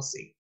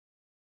policy.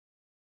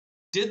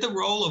 Did the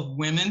role of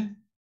women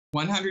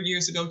 100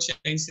 years ago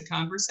change the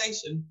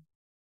conversation,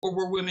 or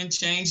were women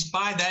changed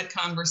by that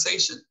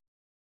conversation?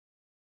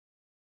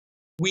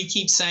 We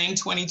keep saying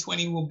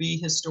 2020 will be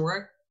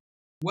historic.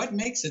 What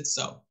makes it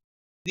so?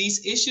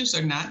 These issues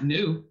are not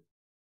new.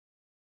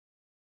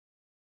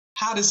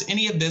 How does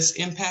any of this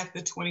impact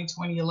the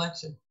 2020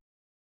 election?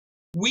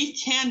 We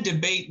can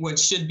debate what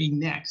should be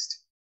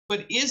next,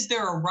 but is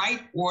there a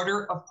right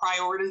order of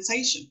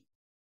prioritization?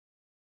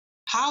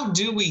 How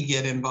do we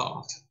get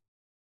involved?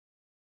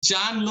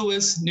 John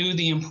Lewis knew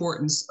the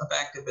importance of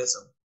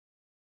activism,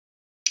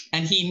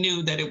 and he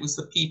knew that it was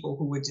the people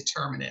who would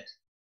determine it.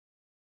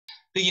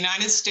 The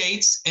United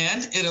States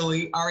and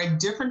Italy are at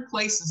different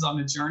places on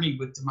the journey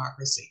with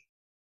democracy.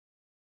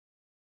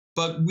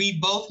 But we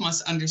both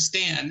must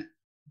understand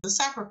the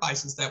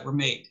sacrifices that were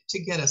made to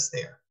get us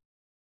there.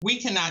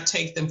 We cannot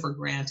take them for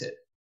granted.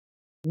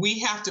 We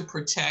have to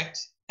protect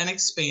and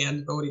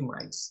expand voting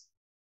rights.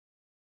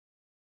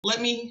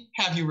 Let me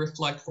have you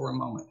reflect for a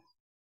moment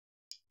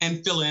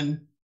and fill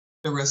in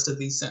the rest of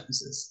these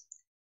sentences.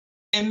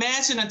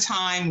 Imagine a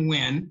time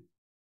when,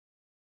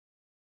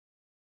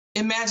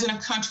 imagine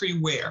a country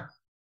where,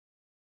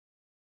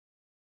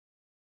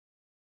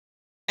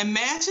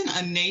 imagine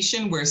a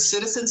nation where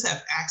citizens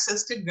have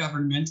access to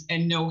government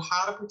and know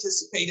how to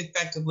participate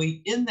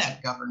effectively in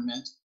that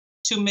government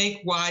to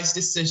make wise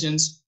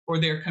decisions for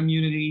their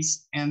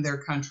communities and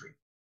their country.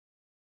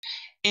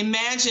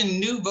 Imagine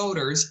new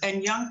voters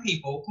and young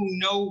people who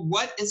know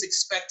what is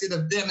expected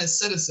of them as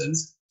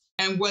citizens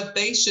and what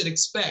they should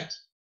expect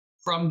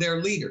from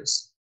their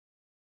leaders.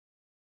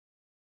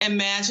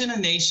 Imagine a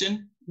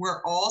nation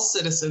where all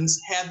citizens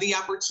have the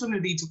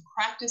opportunity to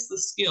practice the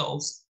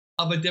skills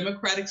of a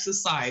democratic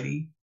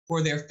society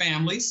for their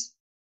families,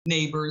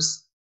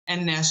 neighbors,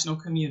 and national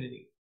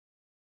community,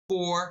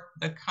 for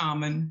the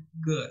common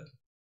good.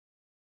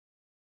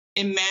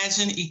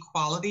 Imagine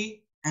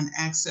equality and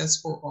access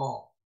for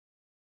all.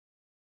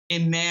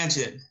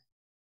 Imagine,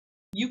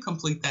 you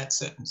complete that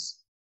sentence.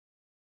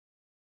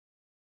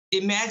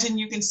 Imagine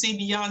you can see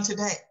beyond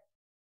today.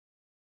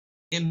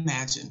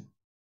 Imagine.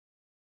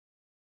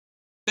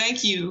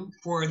 Thank you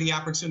for the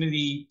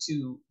opportunity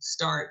to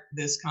start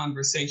this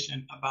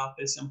conversation about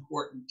this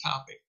important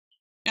topic.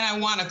 And I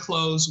want to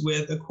close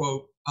with a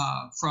quote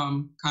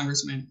from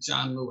Congressman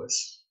John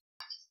Lewis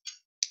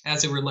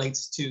as it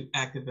relates to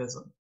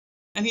activism.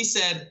 And he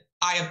said,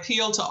 "I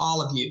appeal to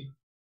all of you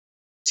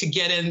to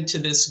get into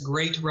this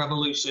great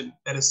revolution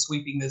that is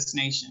sweeping this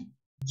nation.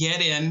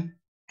 Get in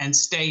and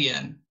stay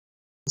in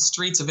the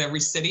streets of every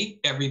city,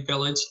 every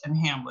village and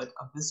hamlet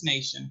of this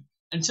nation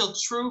until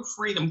true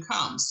freedom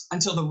comes,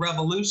 until the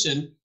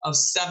revolution of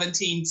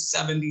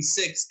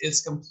 1776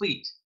 is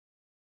complete.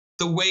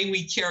 The way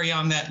we carry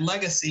on that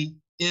legacy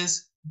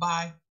is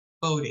by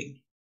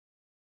voting."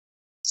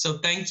 So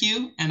thank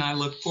you, and I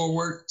look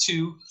forward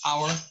to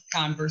our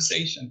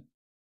conversation.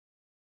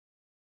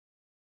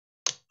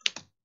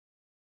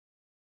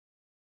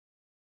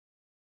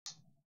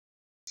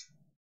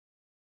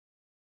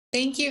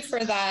 Thank you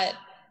for that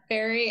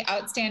very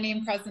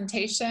outstanding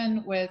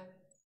presentation with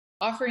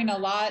offering a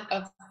lot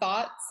of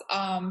thoughts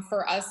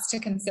for us to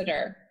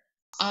consider.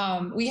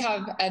 We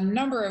have a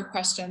number of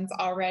questions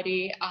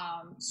already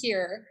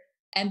here,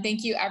 and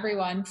thank you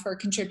everyone for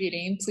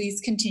contributing.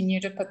 Please continue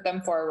to put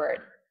them forward.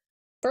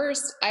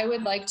 First, I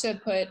would like to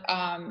put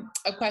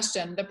a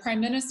question. The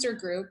Prime Minister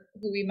group,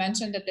 who we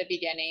mentioned at the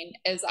beginning,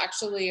 is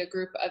actually a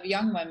group of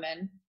young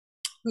women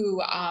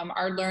who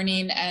are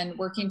learning and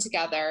working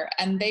together,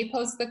 and they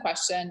posed the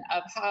question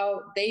of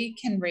how they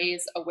can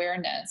raise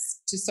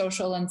awareness to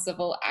social and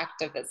civil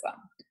activism.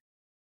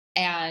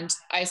 And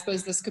I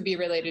suppose this could be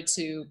related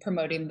to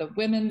promoting the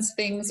women's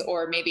things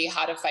or maybe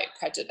how to fight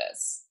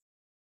prejudice.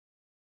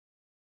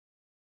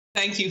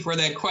 Thank you for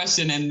that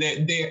question. And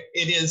it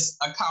is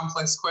a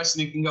complex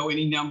question. It can go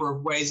any number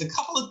of ways. A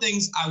couple of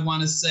things I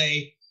want to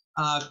say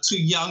to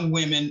young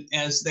women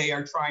as they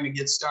are trying to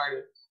get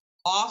started.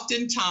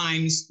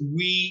 Oftentimes,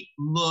 we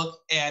look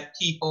at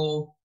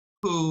people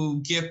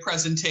who give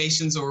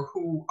presentations or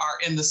who are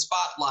in the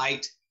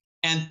spotlight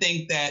and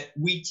think that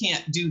we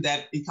can't do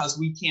that because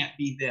we can't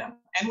be them.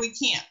 And we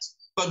can't.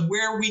 But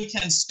where we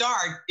can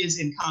start is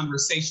in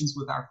conversations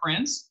with our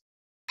friends,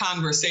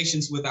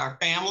 conversations with our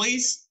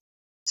families,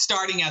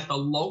 starting at the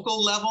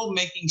local level,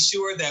 making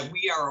sure that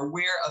we are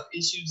aware of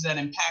issues that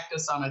impact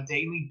us on a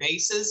daily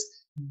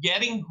basis,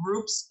 getting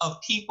groups of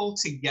people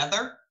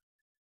together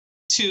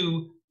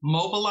to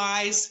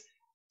mobilize,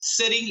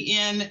 sitting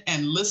in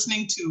and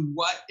listening to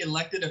what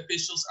elected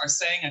officials are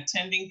saying,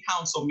 attending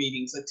council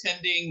meetings,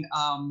 attending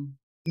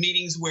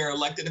meetings where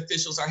elected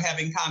officials are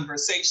having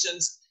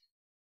conversations,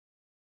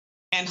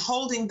 and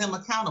holding them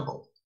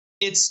accountable.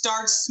 It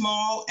starts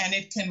small and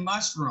it can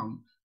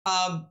mushroom.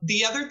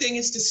 The other thing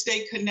is to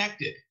stay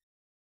connected,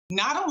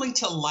 not only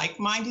to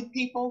like-minded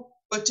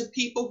people, but to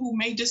people who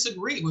may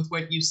disagree with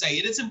what you say.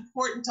 It is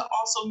important to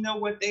also know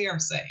what they are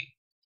saying.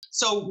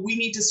 So we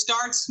need to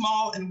start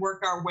small and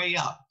work our way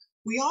up.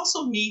 We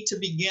also need to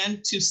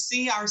begin to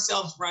see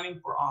ourselves running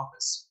for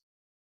office.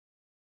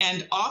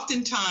 And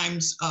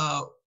oftentimes,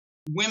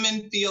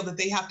 women feel that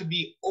they have to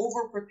be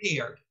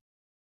over-prepared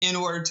in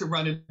order to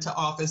run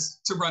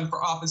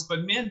for office,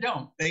 but men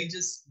don't. They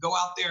just go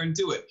out there and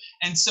do it.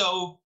 And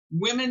so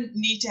women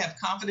need to have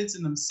confidence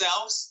in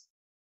themselves,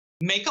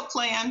 make a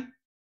plan,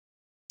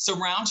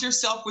 surround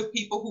yourself with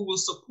people who will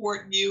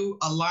support you,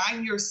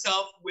 align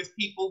yourself with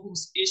people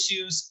whose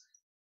issues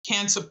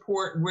can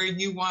support where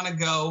you want to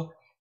go.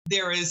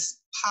 There is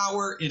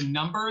power in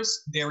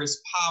numbers. There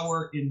is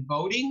power in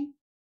voting.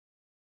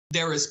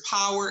 There is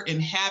power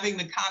in having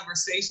the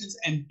conversations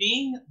and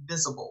being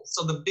visible.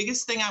 So the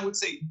biggest thing I would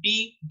say,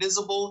 be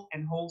visible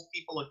and hold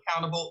people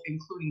accountable,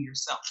 including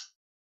yourself.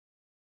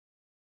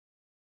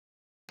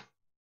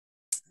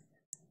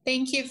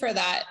 Thank you for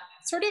that.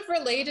 Sort of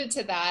related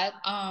to that,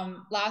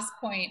 last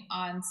point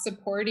on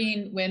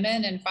supporting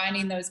women and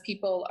finding those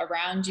people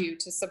around you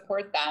to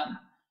support them.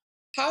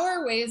 How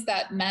are ways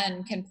that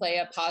men can play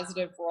a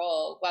positive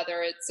role,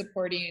 whether it's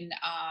supporting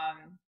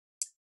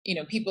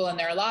people in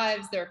their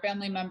lives, their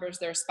family members,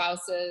 their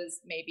spouses,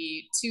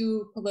 maybe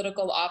to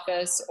political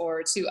office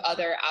or to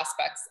other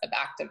aspects of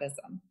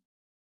activism?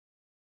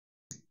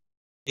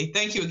 Hey,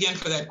 thank you again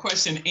for that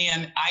question.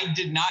 And I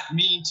did not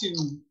mean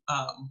to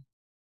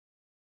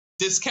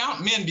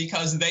discount men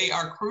because they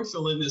are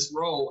crucial in this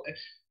role.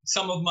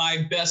 Some of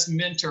my best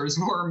mentors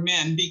were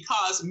men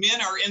because men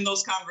are in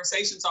those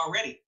conversations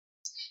already.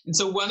 And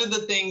so one of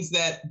the things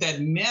that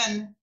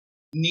men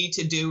need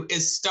to do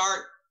is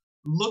start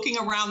looking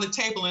around the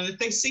table, and if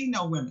they see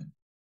no women,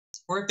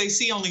 or if they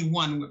see only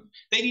one woman,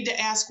 they need to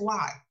ask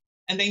why.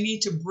 And they need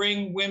to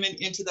bring women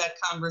into that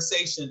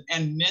conversation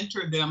and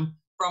mentor them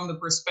from the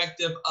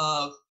perspective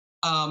of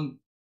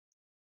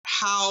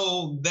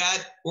how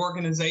that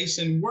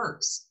organization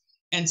works.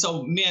 And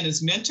so men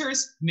as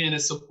mentors, men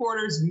as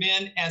supporters,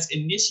 men as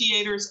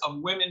initiators of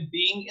women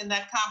being in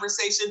that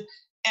conversation.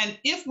 And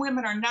if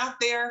women are not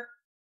there,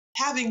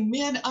 having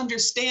men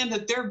understand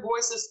that their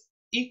voice is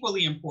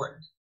equally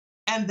important.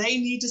 And they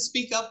need to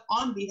speak up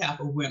on behalf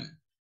of women,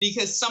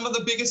 because some of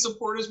the biggest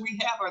supporters we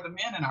have are the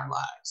men in our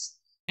lives.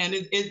 And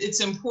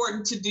it's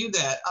important to do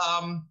that.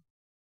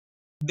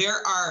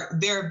 There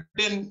have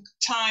been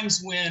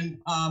times when,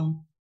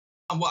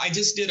 I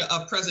just did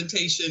a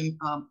presentation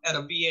at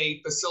a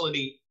VA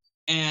facility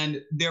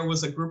And there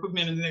was a group of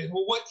men, and they,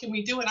 well, what can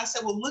we do? And I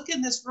said, well, look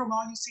in this room,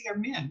 all you see are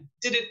men.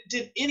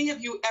 Did any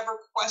of you ever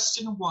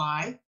question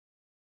why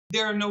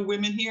there are no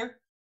women here?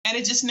 And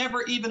it just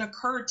never even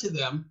occurred to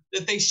them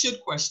that they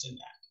should question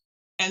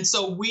that. And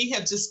so we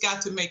have just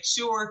got to make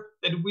sure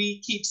that we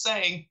keep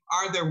saying,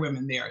 are there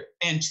women there?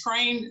 And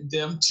train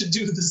them to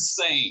do the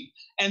same.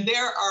 And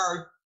there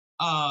are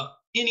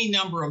any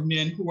number of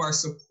men who are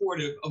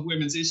supportive of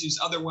women's issues.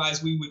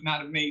 Otherwise, we would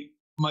not have made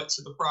much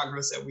of the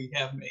progress that we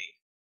have made.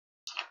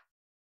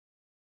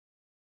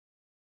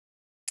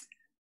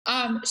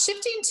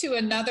 Shifting to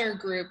another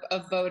group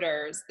of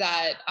voters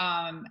that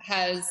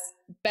has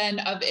been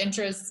of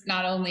interest,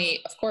 not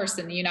only, of course,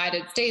 in the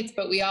United States,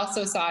 but we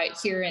also saw it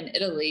here in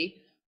Italy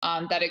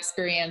that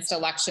experienced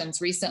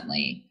elections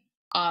recently,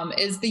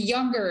 is the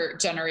younger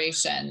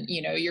generation.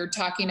 You know, you're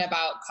talking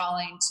about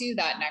calling to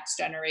that next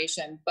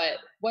generation, but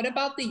what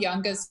about the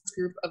youngest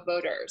group of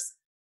voters?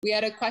 We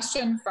had a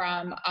question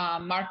from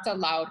Marta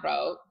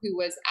Lauro, who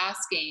was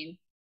asking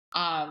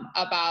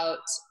about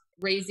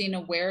raising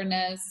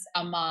awareness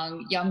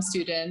among young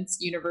students,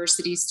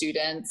 university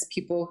students,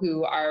 people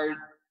who are,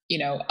 you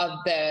know, of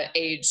the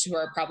age who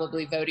are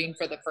probably voting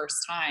for the first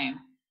time,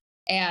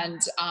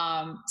 and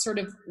sort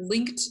of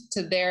linked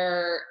to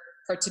their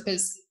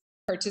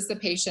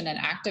participation and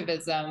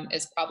activism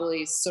is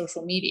probably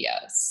social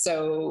media.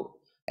 So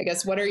I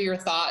guess, what are your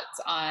thoughts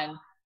on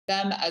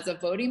them as a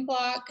voting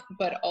bloc,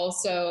 but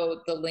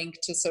also the link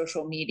to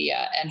social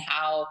media, and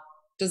how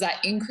does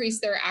that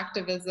increase their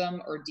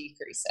activism or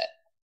decrease it?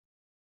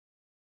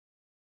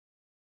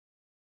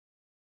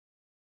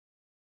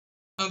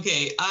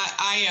 Okay,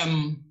 I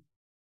am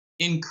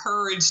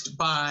encouraged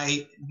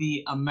by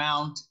the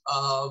amount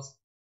of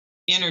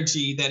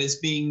energy that is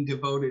being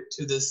devoted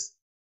to this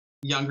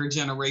younger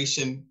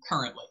generation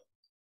currently.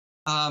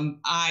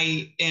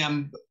 I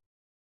am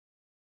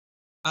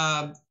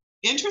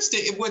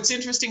interested. What's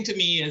interesting to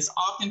me is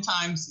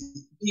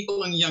oftentimes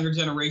people in the younger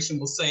generation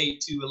will say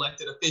to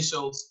elected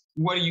officials,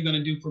 what are you going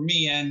to do for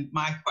me? And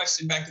my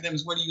question back to them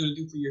is, what are you going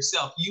to do for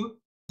yourself?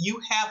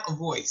 You have a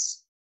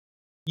voice.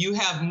 You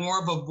have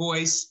more of a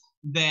voice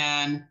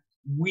than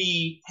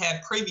we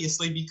had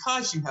previously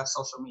because you have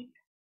social media.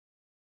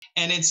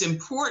 And it's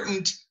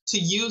important to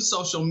use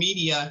social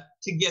media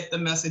to get the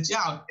message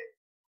out.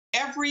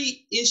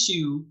 Every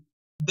issue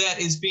that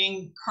is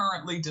being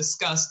currently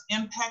discussed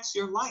impacts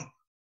your life.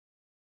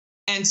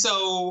 And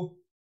so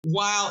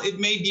while it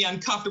may be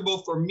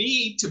uncomfortable for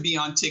me to be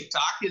on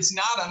TikTok, it's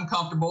not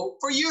uncomfortable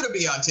for you to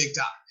be on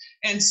TikTok.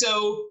 And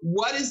so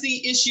what is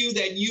the issue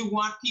that you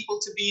want people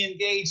to be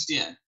engaged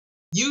in?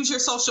 Use your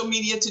social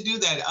media to do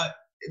that.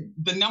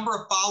 The number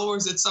of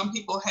followers that some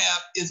people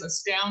have is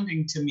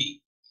astounding to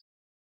me.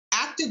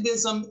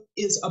 Activism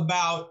is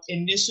about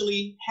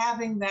initially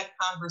having that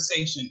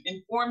conversation,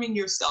 informing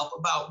yourself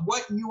about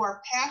what you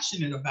are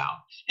passionate about.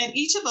 And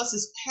each of us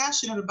is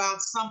passionate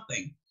about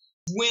something.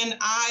 When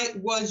I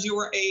was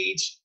your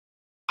age,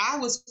 I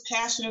was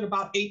passionate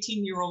about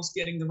 18-year-olds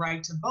getting the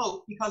right to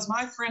vote because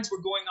my friends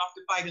were going off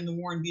to fight in the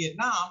war in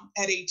Vietnam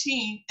at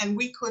 18, and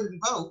we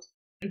couldn't vote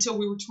until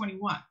we were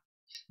 21.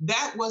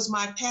 That was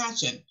my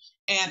passion.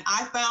 And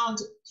I found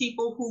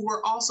people who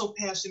were also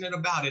passionate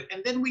about it.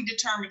 And then we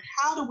determined,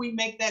 how do we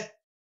make that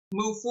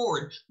move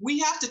forward? We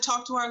have to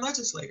talk to our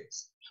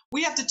legislators.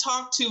 We have to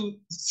talk to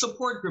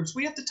support groups.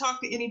 We have to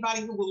talk to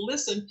anybody who will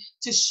listen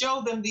to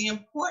show them the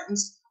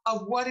importance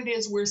of what it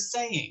is we're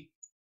saying.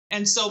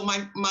 And so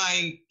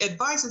my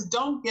advice is,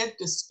 don't get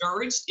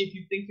discouraged if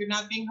you think you're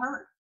not being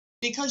heard,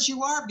 because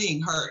you are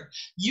being heard.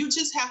 You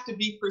just have to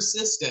be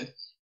persistent.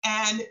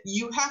 And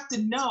you have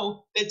to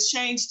know that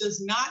change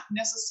does not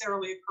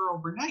necessarily occur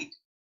overnight.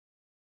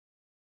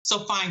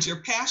 So find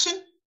your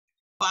passion,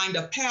 find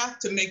a path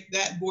to make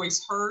that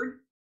voice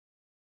heard,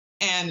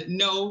 and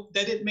know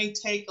that it may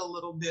take a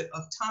little bit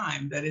of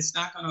time, that it's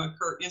not going to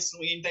occur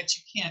instantly, and that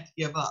you can't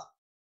give up.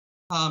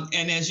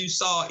 And as you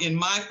saw in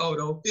my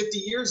photo, 50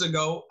 years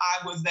ago,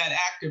 I was that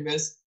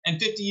activist,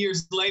 and 50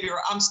 years later,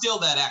 I'm still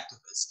that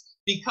activist,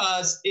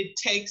 because it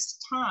takes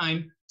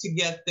time to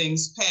get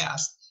things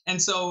passed.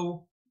 And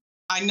so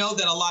I know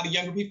that a lot of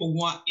younger people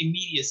want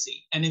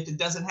immediacy. And if it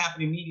doesn't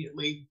happen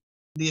immediately,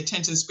 the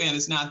attention span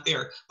is not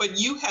there. But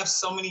you have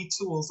so many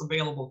tools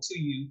available to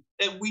you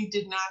that we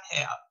did not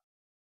have.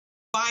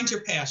 Find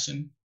your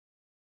passion,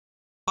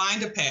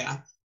 find a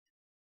path,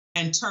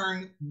 and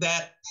turn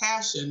that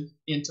passion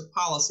into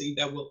policy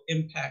that will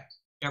impact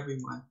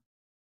everyone.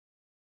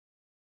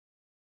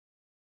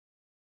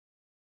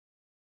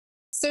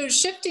 So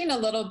shifting a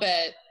little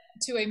bit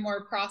to a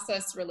more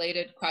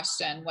process-related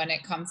question when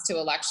it comes to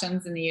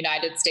elections in the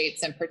United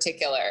States in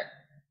particular,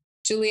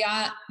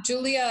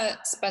 Julia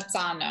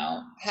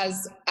Spezzano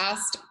has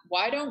asked,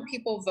 why don't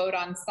people vote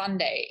on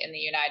Sunday in the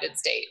United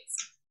States?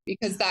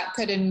 Because that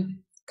could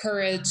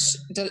encourage,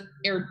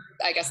 or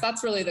I guess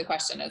that's really the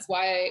question, is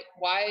why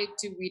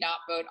do we not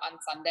vote on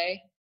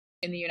Sunday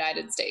in the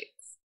United States?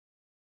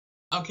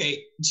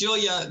 Okay,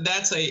 Julia,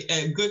 that's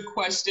a good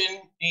question.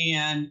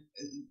 And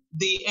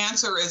the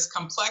answer is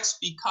complex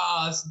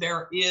because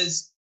there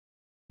is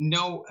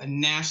no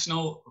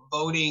national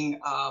voting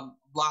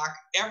block.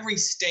 Every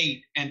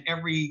state and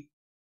every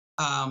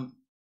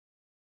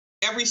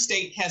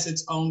state has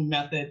its own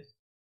method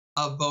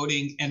of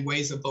voting and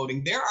ways of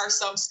voting. There are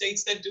some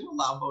states that do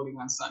allow voting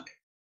on Sunday.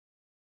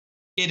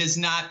 It is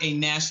not a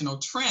national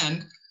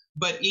trend,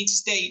 but each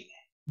state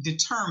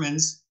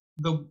determines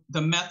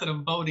the method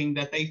of voting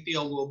that they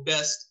feel will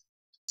best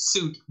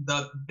suit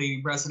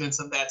the residents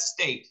of that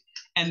state.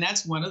 And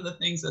that's one of the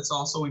things that's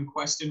also in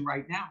question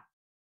right now,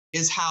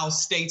 is how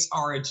states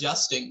are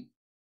adjusting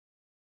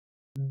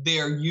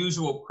their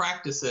usual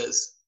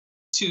practices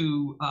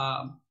to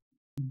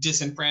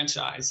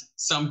disenfranchise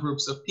some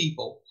groups of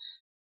people.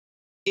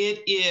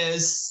 It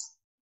is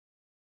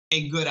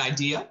a good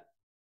idea.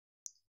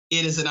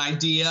 It is an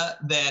idea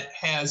that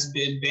has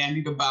been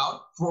bandied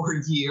about for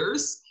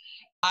years.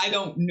 I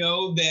don't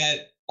know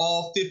that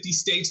all 50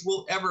 states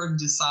will ever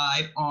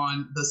decide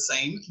on the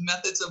same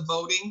methods of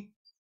voting,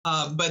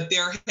 but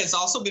there has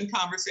also been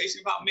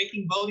conversation about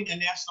making voting a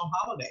national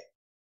holiday.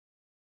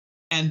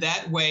 And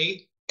that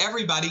way,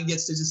 everybody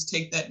gets to just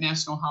take that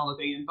national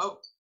holiday and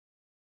vote.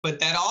 But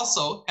that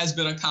also has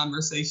been a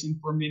conversation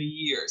for many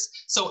years.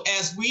 So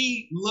as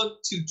we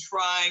look to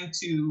trying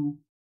to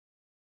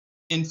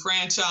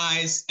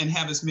enfranchise and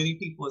have as many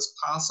people as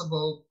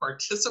possible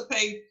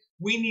participate,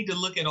 we need to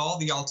look at all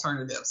the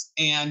alternatives.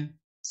 And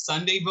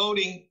Sunday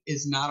voting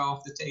is not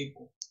off the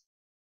table.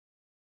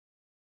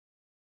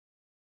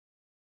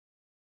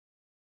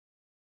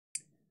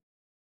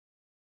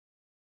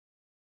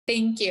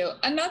 Thank you.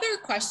 Another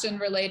question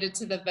related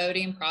to the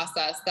voting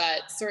process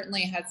that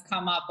certainly has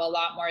come up a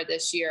lot more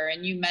this year,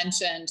 and you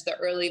mentioned the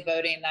early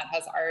voting that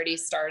has already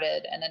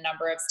started in a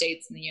number of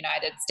states in the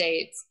United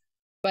States.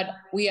 But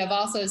we have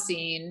also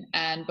seen,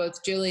 and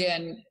both Julia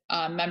and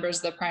members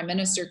of the Prime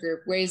Minister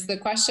Group raised the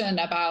question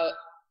about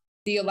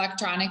the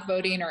electronic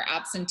voting or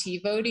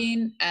absentee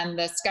voting and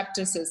the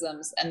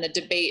skepticisms and the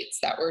debates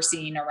that we're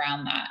seeing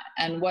around that.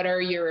 And what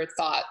are your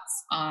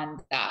thoughts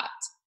on that?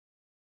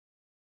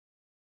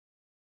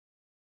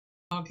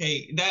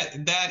 Okay,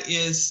 that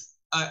is,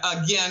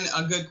 again,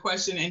 a good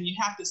question. And you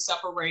have to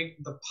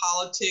separate the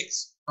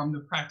politics from the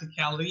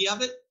practicality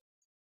of it.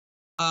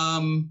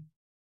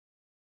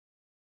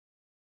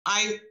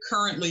 I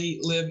currently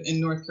live in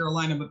North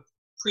Carolina, but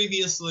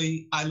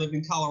previously I lived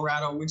in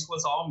Colorado, which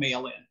was all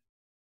mail-in.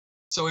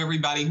 So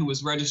everybody who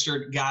was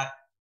registered got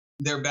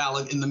their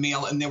ballot in the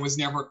mail, and there was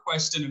never a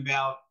question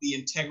about the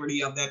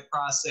integrity of that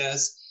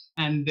process,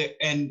 and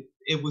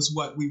it was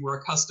what we were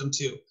accustomed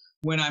to.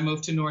 When I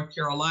moved to North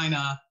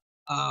Carolina,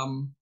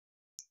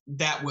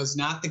 that was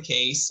not the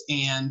case,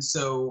 and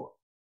so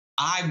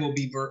I will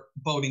be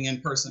voting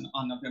in person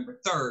on November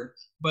 3rd,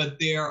 but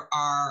there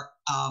are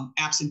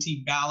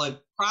absentee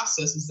ballot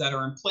processes that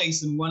are in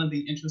place. And one of the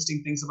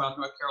interesting things about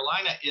North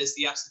Carolina is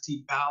the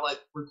absentee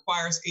ballot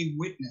requires a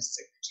witness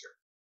signature,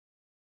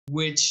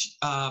 which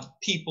many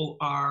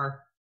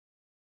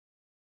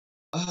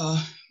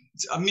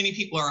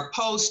people are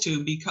opposed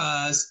to,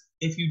 because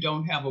if you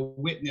don't have a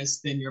witness,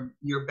 then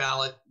your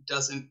ballot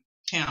doesn't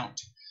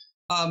count.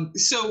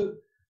 So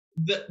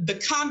the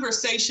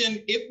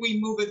conversation, if we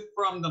move it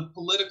from the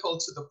political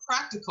to the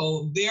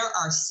practical, there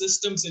are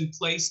systems in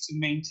place to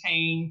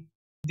maintain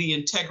the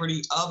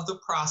integrity of the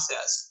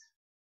process.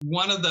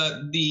 One of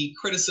the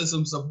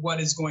criticisms of what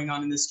is going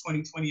on in this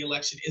 2020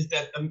 election is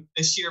that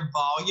the sheer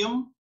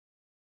volume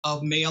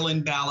of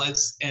mail-in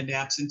ballots and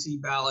absentee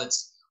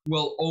ballots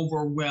will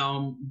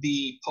overwhelm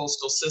the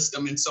postal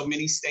system. And so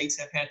many states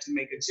have had to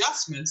make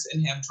adjustments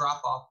and have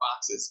drop-off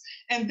boxes.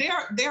 And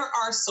there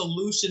are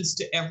solutions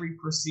to every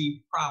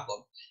perceived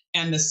problem.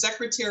 And the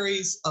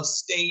secretaries of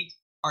state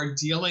are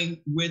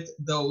dealing with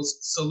those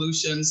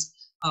solutions.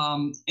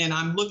 And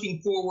I'm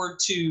looking forward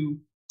to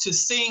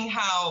seeing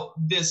how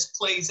this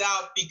plays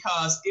out,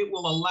 because it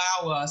will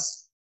allow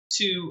us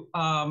to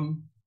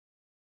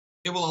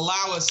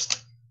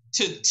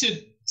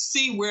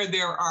see where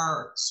there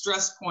are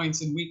stress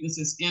points and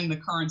weaknesses in the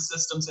current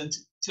systems, and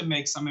to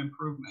make some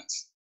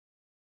improvements.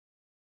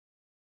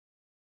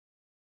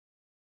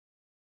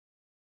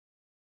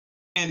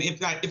 And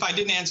if I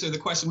didn't answer the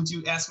question, would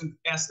you ask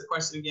the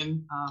question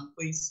again,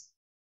 please?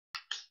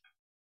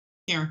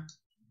 Karen.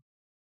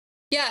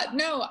 Yeah,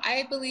 no,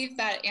 I believe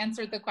that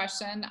answered the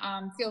question.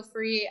 Feel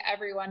free,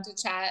 everyone, to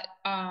chat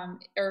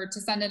or to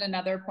send in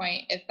another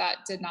point if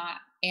that did not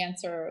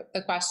answer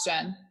the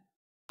question.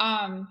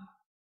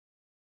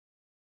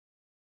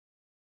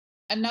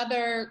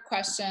 Another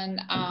question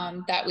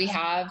that we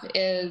have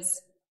is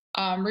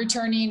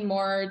returning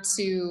more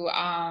to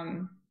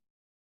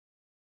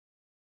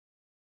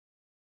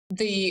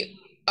the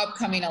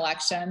upcoming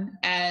election.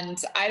 And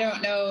I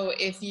don't know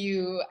if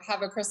you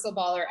have a crystal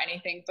ball or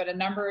anything, but a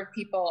number of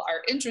people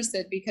are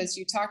interested because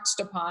you touched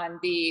upon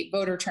the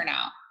voter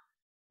turnout.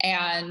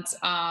 And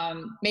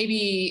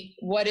maybe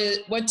what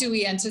do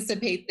we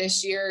anticipate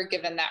this year,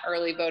 given that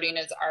early voting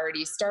has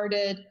already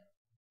started?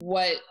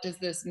 What does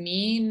this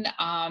mean?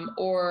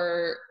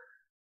 Or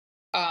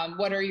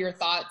what are your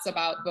thoughts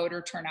about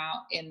voter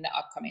turnout in the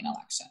upcoming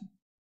election?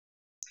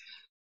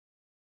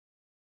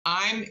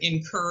 I'm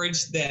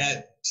encouraged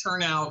that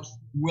turnout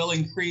will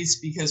increase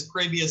because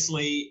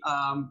previously,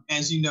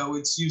 as you know,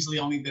 it's usually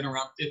only been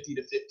around 50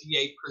 to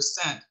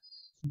 58%.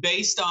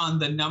 Based on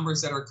the numbers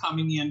that are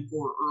coming in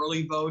for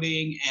early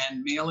voting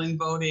and mail-in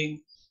voting,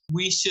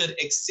 we should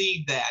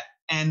exceed that.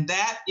 And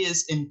that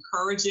is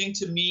encouraging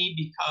to me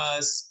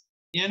because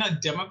in a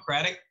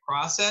democratic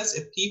process,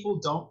 if people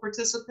don't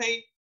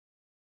participate,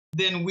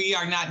 then we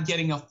are not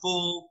getting a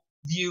full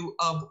view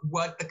of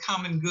what the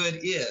common good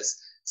is.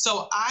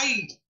 So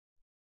I'm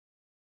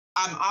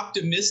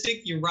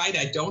optimistic. You're right.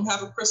 I don't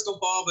have a crystal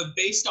ball, but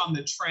based on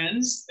the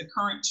trends, the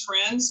current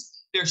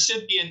trends, there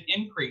should be an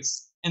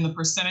increase in the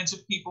percentage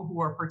of people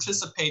who are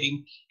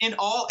participating in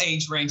all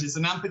age ranges.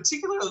 And I'm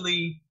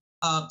particularly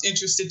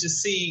interested to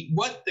see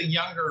what the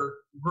younger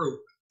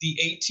group, the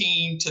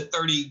 18 to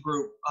 30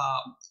 group,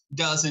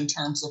 does in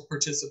terms of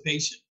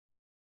participation.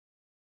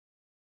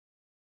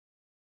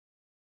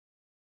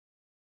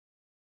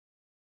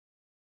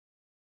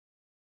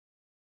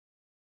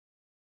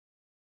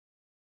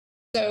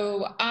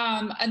 So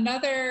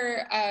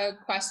another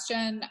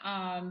question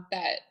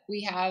that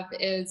we have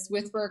is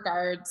with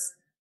regards,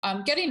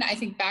 getting, I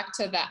think, back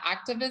to the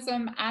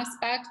activism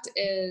aspect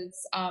is,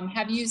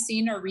 have you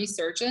seen a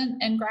resurgence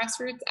in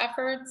grassroots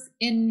efforts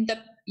in the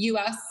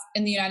US,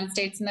 in the United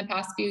States in the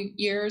past few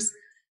years?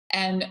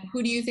 And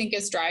who do you think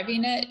is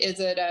driving it?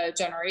 Is it a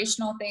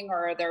generational thing,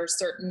 or are there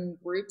certain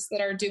groups that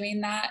are doing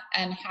that?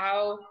 And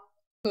how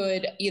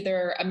could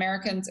either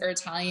Americans or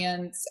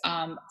Italians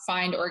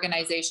find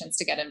organizations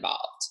to get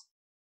involved?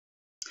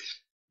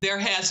 There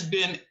has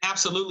been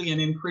absolutely an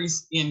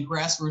increase in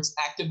grassroots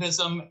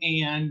activism,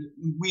 and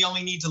we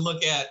only need to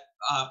look at,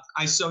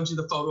 I showed you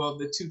the photo of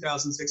the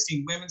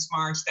 2016 Women's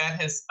March.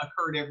 That has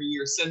occurred every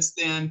year since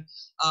then.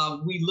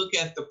 We look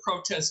at the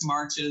protest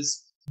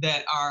marches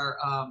that are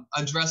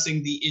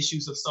addressing the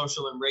issues of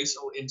social and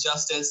racial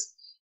injustice.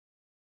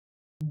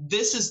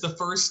 This is the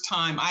first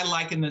time, I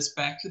liken this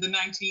back to the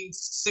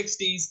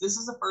 1960s. This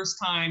is the first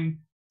time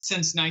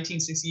since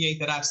 1968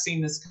 that I've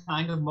seen this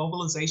kind of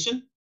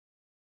mobilization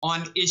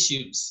on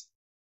issues.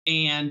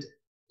 And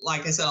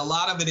like I said, a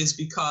lot of it is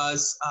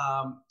because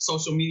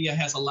social media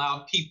has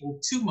allowed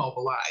people to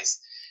mobilize.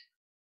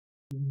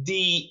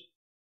 The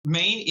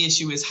main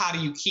issue is, how do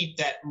you keep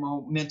that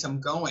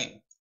momentum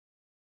going?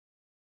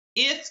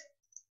 If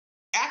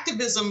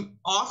activism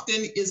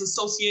often is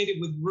associated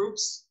with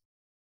groups,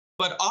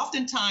 but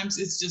oftentimes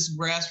it's just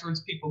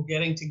grassroots people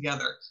getting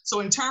together.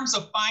 So in terms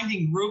of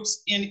finding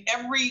groups in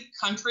every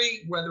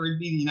country, whether it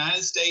be the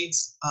United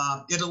States,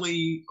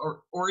 Italy,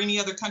 or any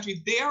other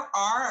country, there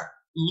are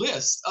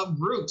lists of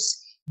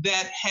groups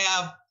that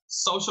have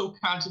social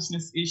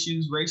consciousness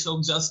issues, racial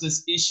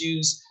justice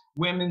issues,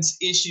 women's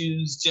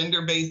issues,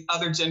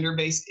 other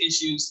gender-based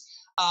issues.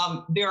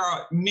 There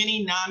are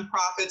many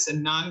nonprofits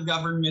and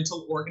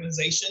non-governmental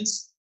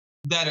organizations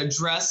that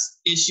address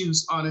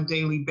issues on a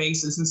daily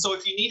basis. And so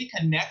if you need to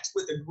connect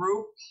with a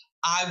group,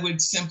 I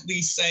would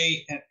simply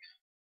say,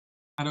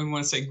 I don't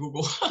want to say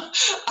Google,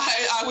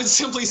 I would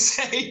simply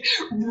say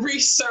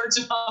research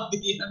on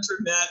the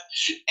internet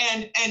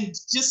and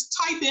just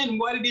type in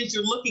what it is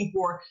you're looking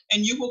for,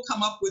 and you will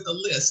come up with a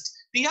list.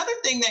 The other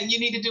thing that you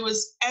need to do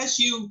is, as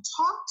you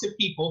talk to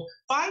people,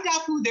 find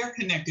out who they're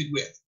connected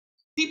with.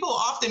 People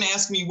often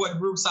ask me what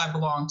groups I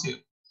belong to.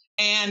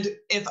 And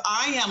if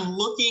I am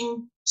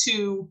looking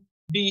to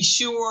be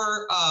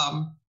sure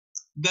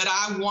that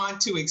I want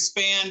to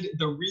expand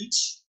the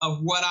reach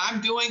of what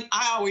I'm doing,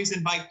 I always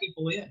invite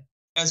people in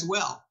as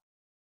well.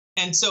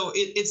 And so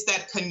it's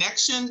that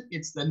connection,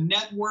 it's the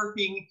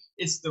networking,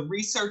 it's the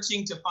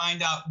researching to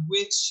find out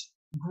which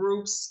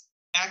groups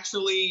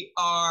actually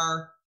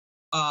are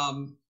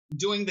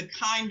doing the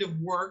kind of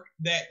work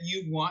that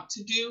you want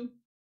to do.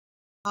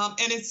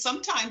 And it's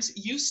sometimes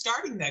you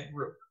starting that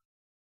group.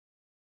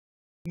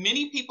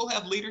 Many people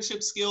have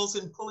leadership skills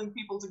in pulling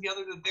people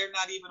together that they're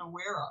not even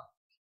aware of.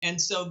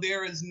 And so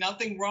there is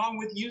nothing wrong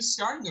with you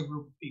starting a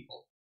group of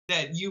people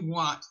that you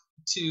want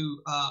to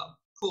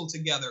pull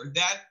together.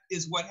 That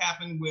is what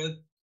happened with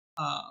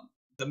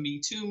the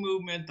Me Too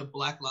movement, the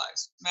Black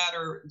Lives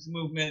Matter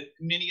movement,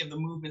 many of the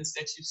movements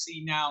that you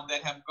see now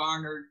that have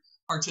garnered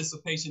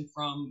participation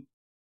from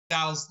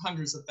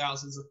hundreds of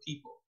thousands of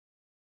people.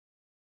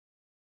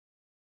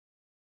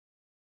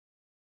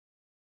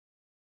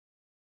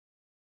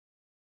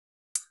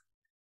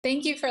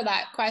 Thank you for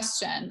that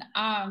question.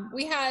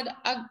 We had,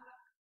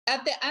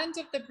 at the end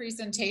of the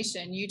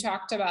presentation, you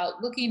talked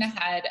about looking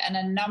ahead and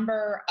a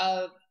number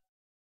of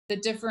the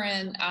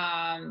different,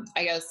 I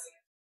guess,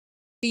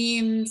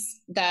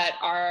 themes that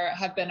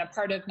have been a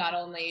part of not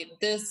only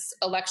this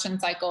election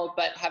cycle,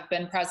 but have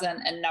been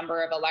present in a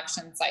number of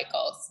election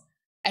cycles.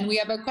 And we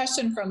have a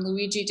question from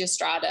Luigi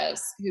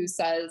Distratus, who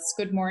says,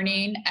 good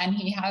morning. And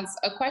he has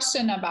a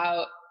question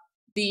about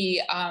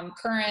the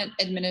current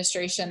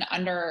administration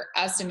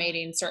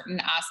underestimating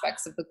certain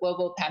aspects of the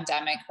global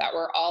pandemic that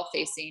we're all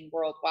facing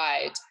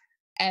worldwide.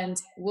 And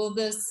will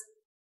this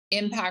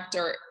impact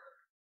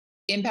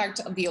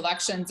the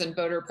elections and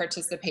voter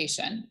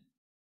participation?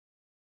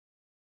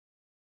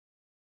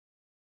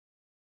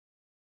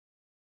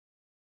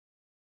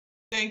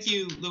 Thank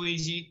you,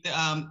 Luigi.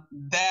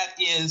 That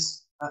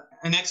is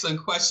an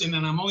excellent question,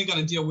 and I'm only going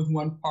to deal with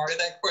one part of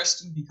that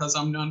question because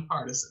I'm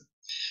nonpartisan.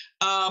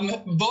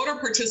 Voter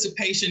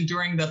participation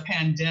during the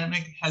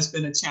pandemic has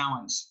been a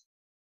challenge.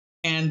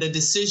 And the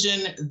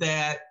decision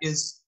that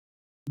is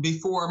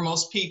before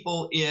most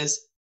people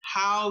is,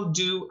 how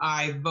do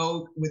I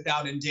vote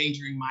without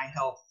endangering my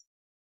health?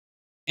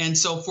 And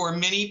so for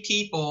many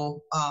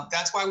people,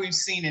 that's why we've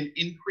seen an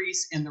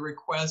increase in the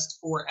request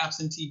for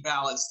absentee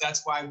ballots.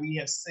 That's why we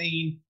have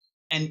seen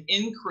an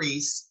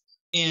increase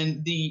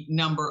in the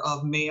number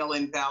of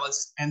mail-in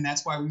ballots. And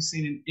that's why we've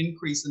seen an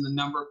increase in the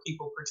number of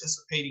people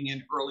participating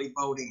in early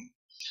voting.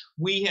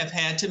 We have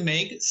had to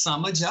make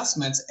some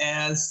adjustments,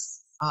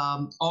 as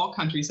all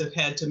countries have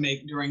had to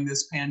make during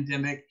this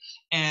pandemic,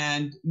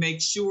 and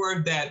make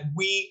sure that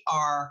we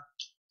are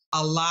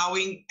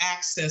allowing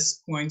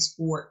access points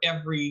for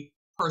every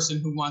person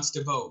who wants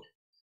to vote.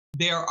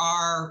 There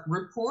are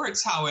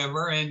reports,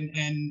 however,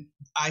 and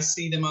I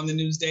see them on the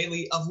news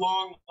daily, of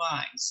long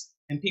lines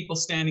and people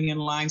standing in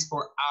lines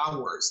for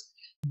hours.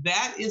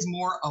 That is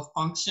more a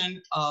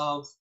function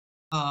of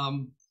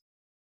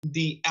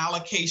the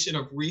allocation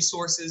of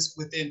resources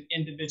within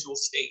individual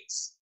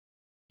states.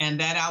 And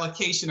that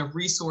allocation of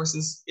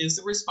resources is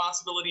the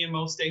responsibility in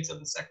most states of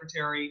the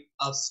Secretary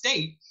of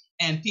State,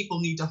 and people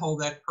need to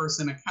hold that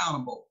person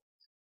accountable.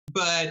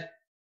 But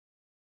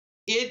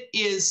it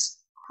is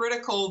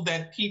critical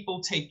that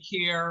people take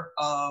care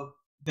of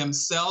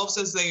themselves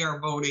as they are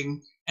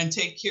voting and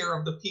take care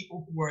of the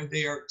people who are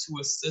there to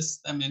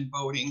assist them in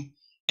voting.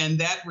 And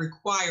that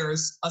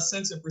requires a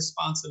sense of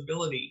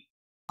responsibility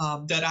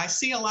that I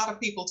see a lot of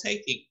people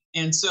taking.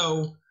 And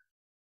so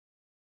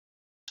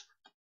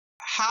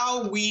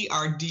how we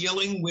are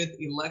dealing with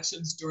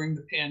elections during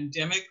the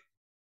pandemic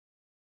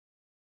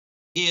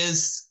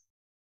is,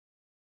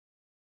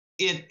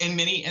 in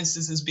many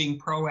instances, being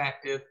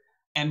proactive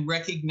and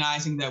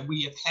recognizing that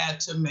we have had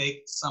to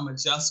make some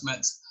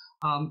adjustments.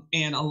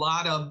 And a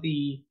lot of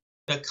the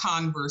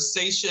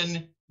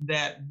conversation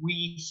that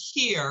we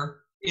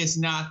hear is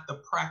not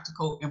the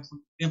practical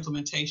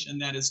implementation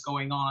that is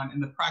going on.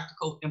 And the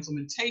practical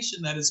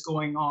implementation that is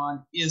going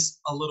on is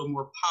a little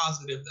more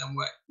positive than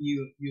what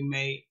you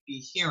may be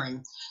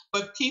hearing.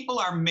 But people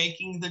are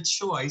making the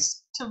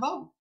choice to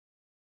vote.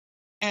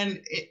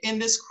 And in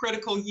this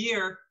critical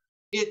year,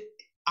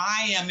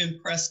 I am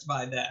impressed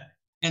by that.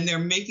 And they're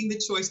making the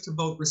choice to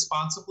vote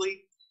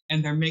responsibly,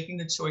 and they're making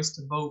the choice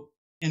to vote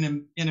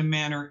in a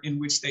manner in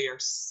which they are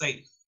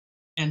safe.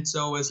 And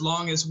so as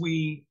long as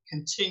we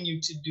continue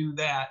to do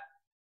that,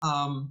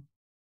 I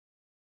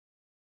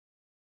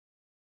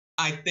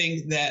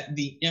think that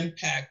the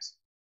impact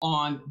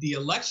on the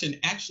election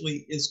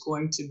actually is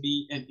going to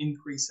be an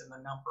increase in the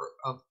number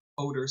of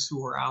voters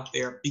who are out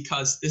there,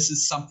 because this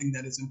is something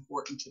that is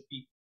important to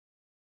people.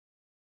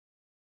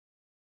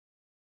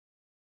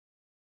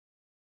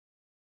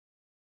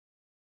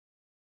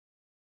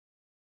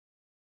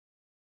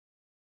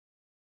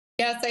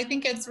 Yes, I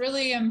think it's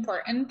really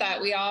important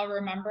that we all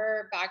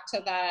remember back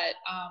to that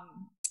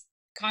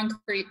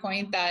concrete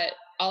point that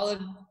all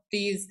of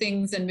these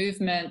things and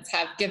movements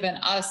have given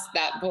us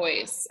that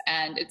voice,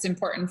 and it's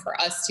important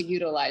for us to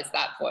utilize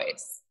that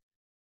voice.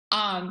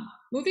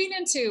 Moving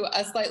into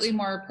a slightly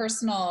more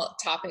personal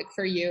topic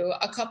for you,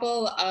 a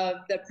couple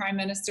of the Prime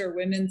Minister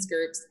women's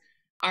groups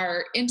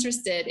are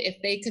interested, if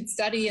they could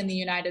study in the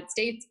United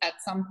States at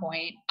some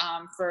point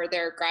for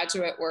their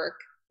graduate work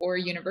or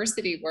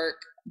university work,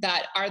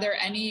 that are there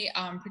any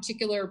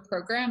particular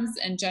programs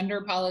in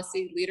gender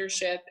policy,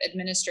 leadership,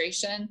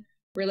 administration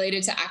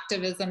related to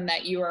activism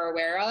that you are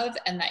aware of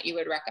and that you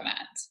would recommend?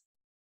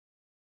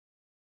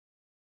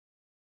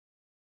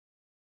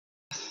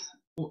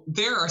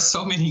 There are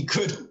so many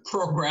good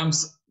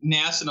programs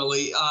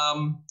nationally.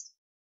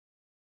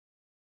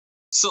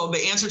 So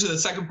the answer to the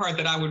second part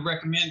that I would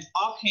recommend,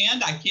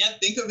 offhand, I can't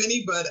think of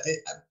any, but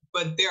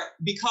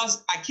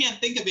because I can't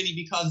think of any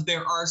because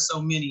there are so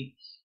many.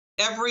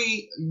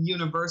 Every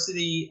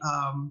university,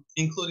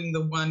 including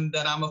the one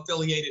that I'm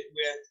affiliated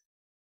with,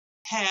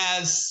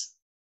 has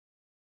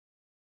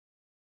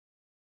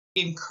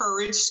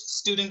encouraged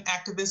student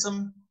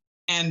activism,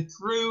 and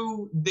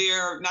through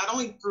not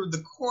only through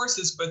the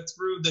courses, but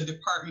through the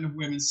Department of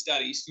Women's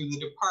Studies, through the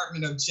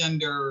Department of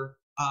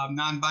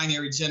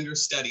Non-Binary Gender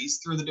Studies,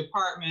 through the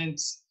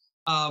Department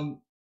of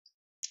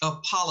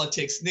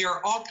Politics. There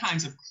are all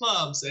kinds of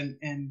clubs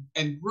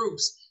and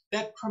groups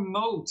that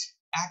promote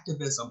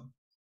activism.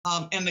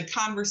 And the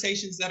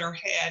conversations that are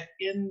had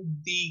in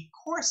the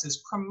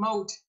courses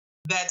promote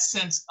that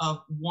sense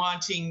of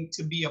wanting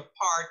to be a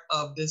part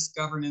of this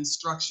governance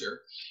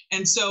structure.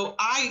 And so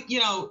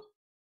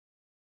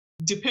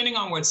depending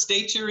on what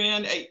state you're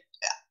in,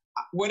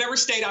 whatever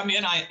state I'm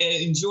in, I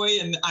enjoy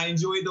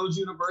those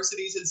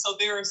universities. And so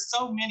there are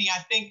so many.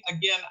 I think,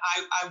 again,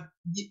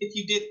 if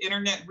you did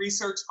internet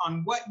research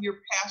on what you're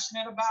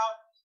passionate about,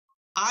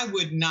 I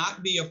would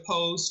not be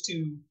opposed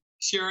to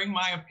sharing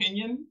my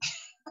opinion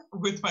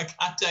with my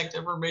contact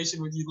information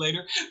with you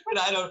later,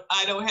 but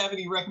I don't have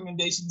any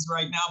recommendations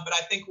right now, but I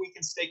think we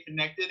can stay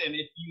connected. And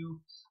if you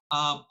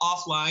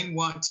offline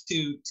want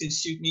to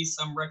shoot me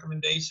some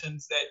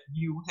recommendations that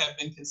you have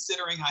been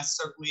considering, I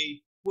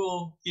certainly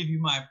will give you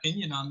my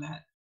opinion on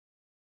that.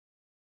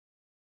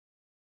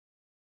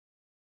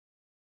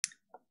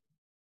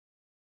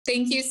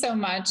 Thank you so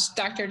much,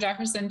 Dr.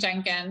 Jefferson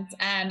Jenkins.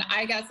 And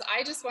I guess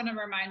I just want to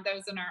remind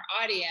those in our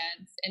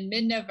audience, in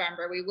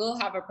mid-November, we will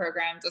have a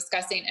program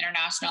discussing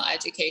international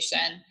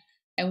education.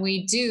 And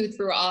we do,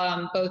 through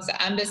both the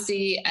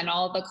embassy and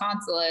all the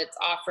consulates,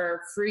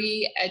 offer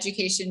free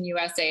Education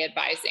USA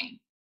advising.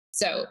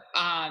 So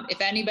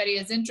if anybody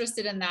is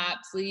interested in that,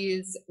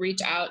 please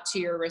reach out to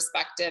your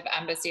respective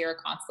embassy or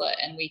consulate,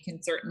 and we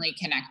can certainly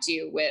connect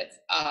you with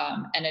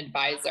an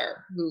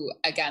advisor who,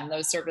 again,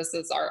 those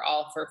services are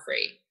all for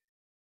free.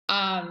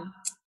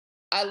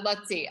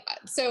 Let's see.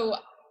 So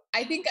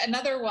I think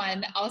another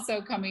one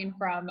also coming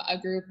from a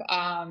group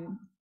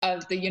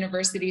of the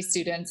university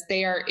students,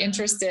 they are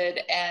interested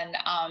in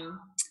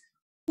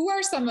who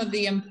are some of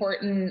the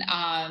important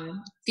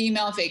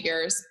female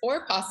figures,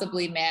 or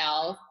possibly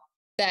male,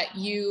 that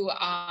you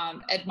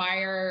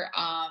admire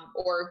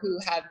or who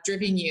have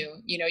driven you.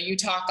 You know, you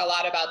talk a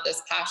lot about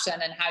this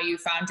passion and how you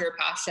found your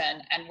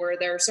passion, and were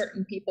there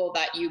certain people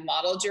that you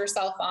modeled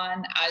yourself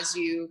on as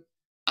you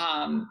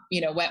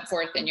went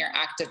forth in your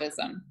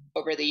activism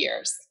over the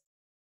years?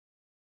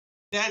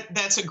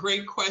 That's a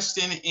great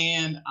question,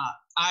 and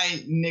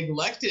I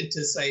neglected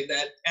to say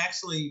that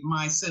actually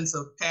my sense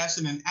of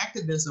passion and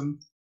activism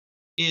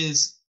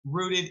is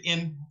rooted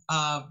in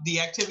the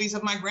activities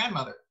of my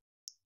grandmother.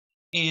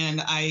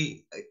 And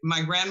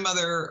my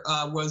grandmother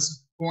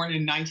was born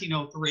in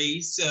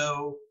 1903,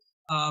 so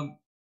by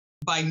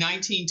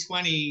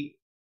 1920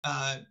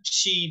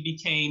 she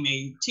became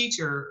a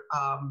teacher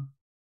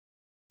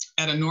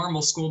at a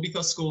normal school,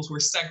 because schools were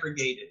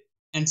segregated.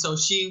 And so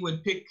she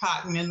would pick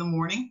cotton in the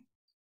morning,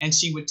 and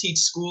she would teach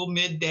school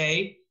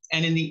midday,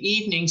 and in the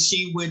evening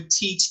she would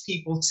teach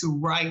people to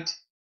write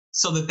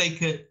so that they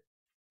could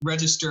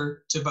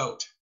register to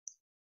vote.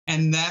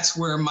 And that's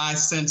where my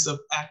sense of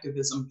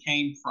activism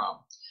came from.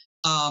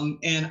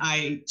 And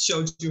I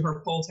showed you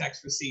her poll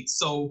tax receipts.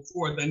 So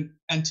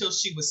until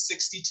she was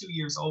 62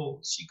 years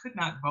old, she could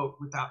not vote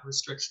without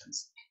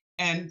restrictions.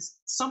 And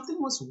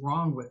something was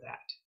wrong with that.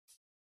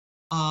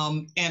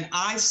 And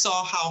I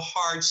saw how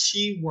hard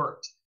she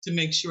worked to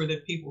make sure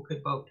that people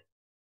could vote.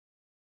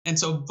 And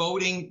so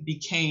voting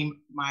became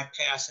my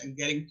passion,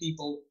 getting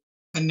people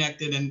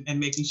connected and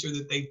making sure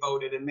that they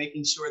voted, and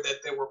making sure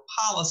that there were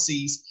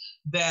policies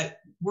that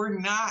were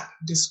not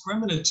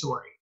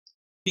discriminatory,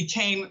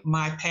 became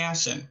my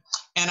passion.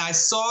 And I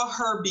saw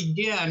her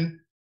begin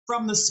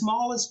from the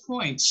smallest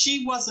point.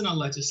 She wasn't a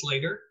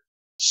legislator.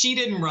 She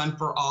didn't run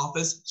for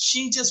office.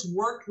 She just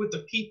worked with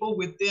the people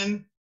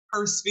within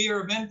her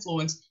sphere of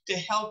influence to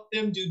help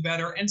them do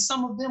better. And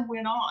some of them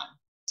went on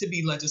to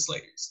be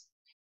legislators.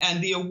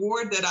 And the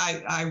award that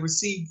I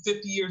received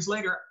 50 years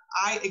later,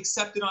 I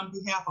accepted on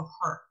behalf of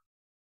her.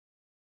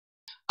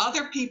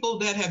 Other people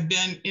that have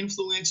been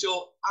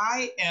influential,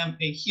 I am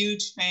a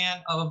huge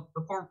fan of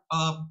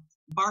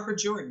Barbara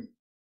Jordan.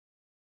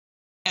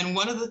 And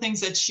one of the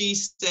things that she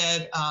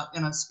said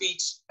in a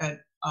speech at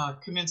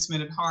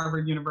commencement at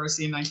Harvard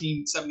University in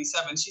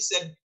 1977, she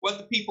said, what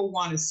the people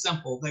want is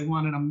simple. They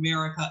want an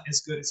America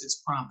as good as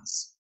its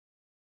promise.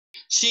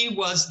 She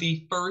was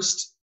the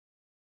first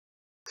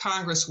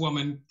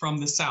congresswoman from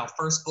the South,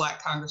 first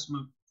Black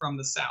congresswoman from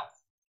the South.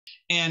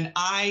 And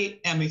I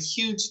am a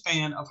huge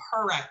fan of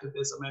her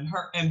activism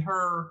and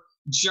her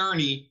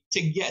journey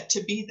to get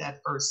to be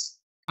that first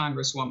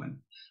congresswoman.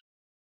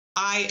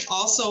 I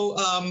also,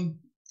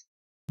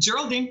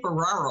 Geraldine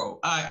Ferraro,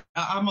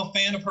 I'm a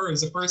fan of her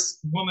as the first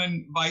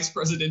woman vice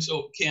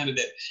presidential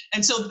candidate.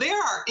 And so there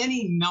are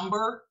any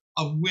number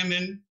of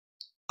women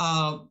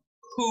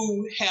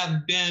who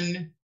have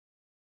been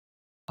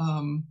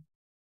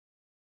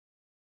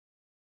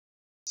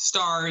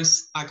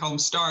stars, I call them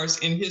stars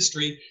in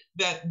history,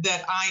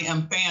 that I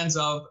am fans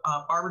of.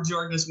 Barbara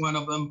Jordan is one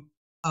of them,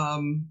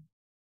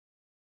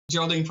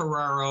 Geraldine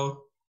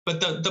Ferraro.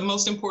 But the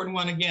most important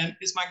one, again,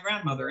 is my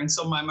grandmother. And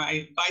so my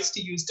advice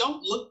to you is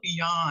don't look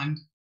beyond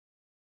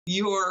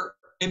your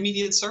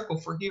immediate circle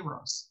for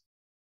heroes,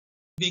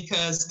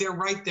 because they're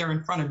right there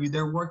in front of you.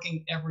 They're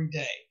working every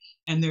day,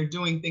 and they're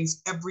doing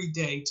things every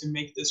day to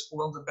make this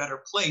world a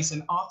better place.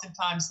 And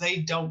oftentimes they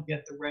don't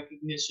get the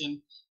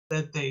recognition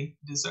that they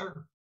deserve.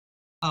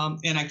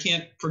 And I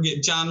can't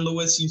forget John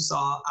Lewis. You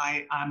saw,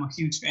 I'm a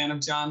huge fan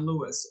of John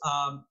Lewis,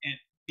 and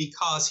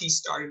because he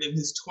started in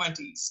his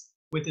 20s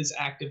with his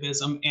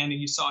activism, and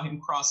you saw him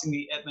crossing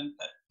the Edmund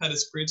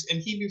Pettus Bridge,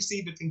 and he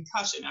received a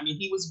concussion. I mean,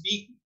 he was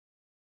beaten,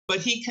 but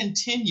he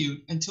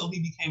continued until he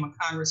became a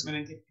congressman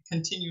and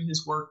continued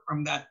his work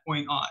from that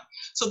point on.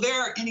 So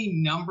there are any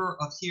number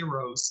of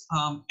heroes,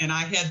 and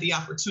I had the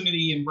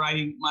opportunity in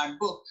writing my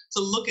book to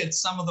look at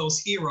some of those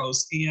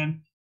heroes. And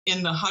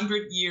in the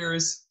 100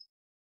 years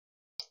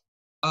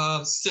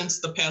since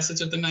the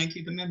passage of the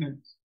 19th Amendment,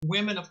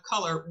 women of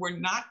color were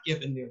not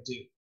given their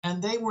due,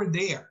 and they were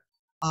there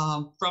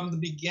from the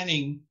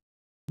beginning,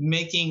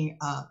 making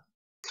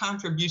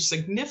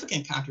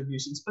significant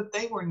contributions, but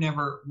they were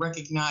never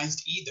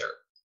recognized either.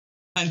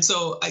 And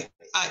so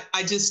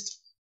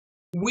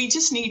we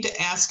just need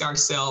to ask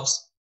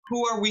ourselves,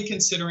 who are we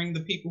considering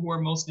the people who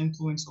are most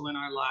influential in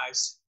our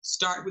lives?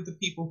 Start with the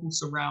people who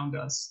surround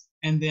us,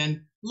 and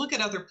then look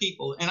at other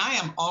people. And I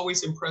am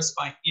always impressed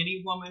by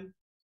any woman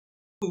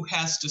who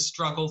has to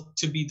struggle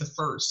to be the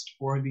first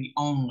or the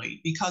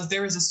only, because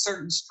there is a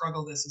certain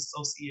struggle that's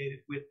associated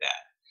with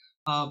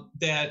that,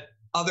 that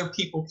other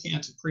people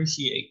can't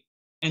appreciate.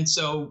 And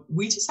so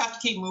we just have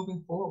to keep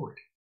moving forward.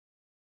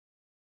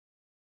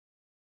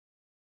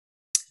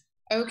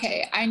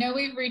 Okay, I know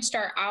we've reached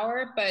our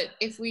hour, but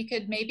if we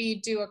could maybe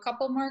do a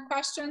couple more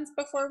questions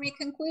before we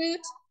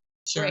conclude.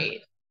 Sure.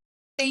 Great.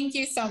 Thank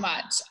you so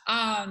much.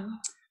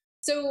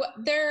 So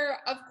there,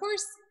 of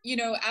course,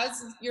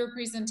 as your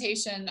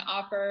presentation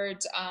offered,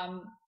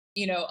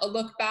 a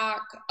look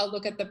back, a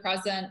look at the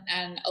present,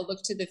 and a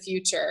look to the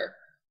future.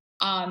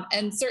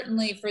 And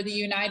certainly for the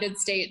United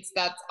States,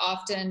 that's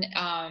often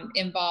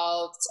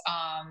involved,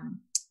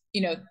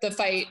 the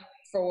fight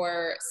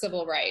for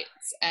civil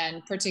rights,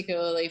 and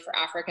particularly for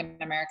African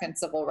American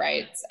civil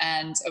rights.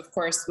 And of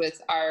course,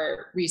 with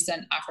our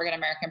recent African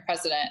American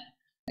president.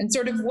 And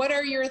sort of, what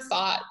are your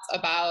thoughts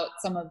about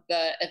some of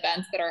the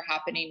events that are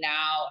happening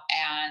now,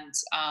 and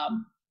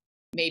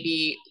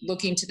maybe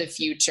looking to the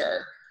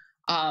future?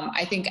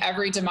 I think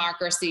every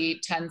democracy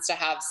tends to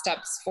have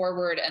steps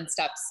forward and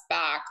steps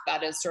back.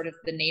 That is sort of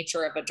the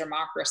nature of a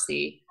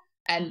democracy.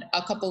 And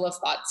a couple of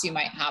thoughts you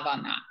might have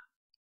on that.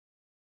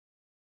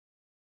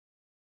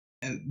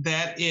 And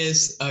that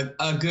is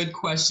a good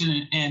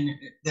question. And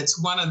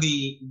that's one of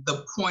the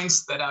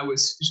points that I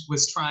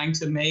was trying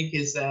to make,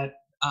 is that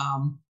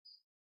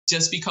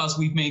just because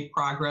we've made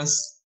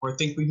progress or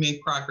think we've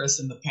made progress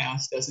in the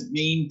past doesn't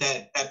mean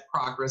that that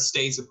progress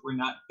stays if we're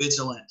not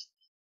vigilant.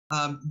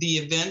 The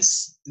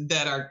events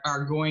that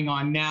are going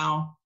on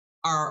now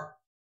are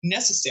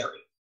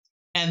necessary.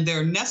 And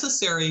they're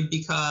necessary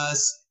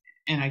because,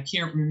 and I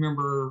can't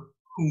remember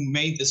who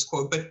made this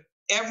quote, but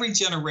every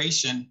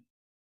generation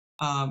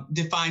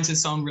defines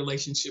its own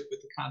relationship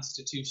with the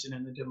Constitution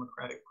and the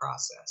democratic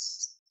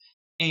process.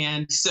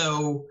 And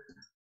so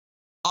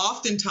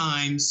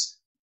oftentimes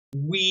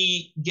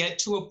we get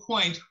to a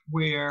point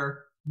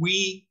where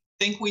we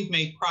think we've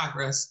made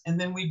progress, and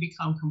then we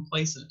become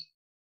complacent.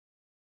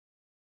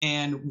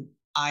 And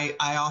I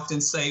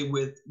often say,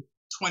 with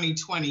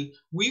 2020,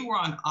 we were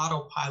on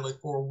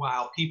autopilot for a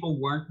while. People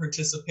weren't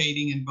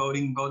participating in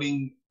voting.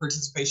 Voting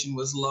participation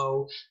was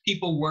low.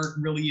 People weren't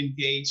really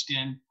engaged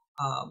in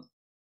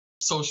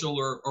social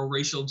or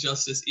racial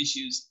justice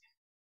issues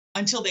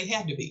until they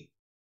had to be.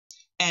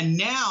 And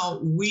now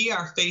we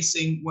are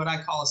facing what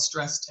I call a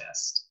stress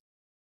test.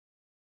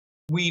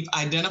 We've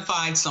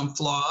identified some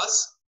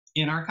flaws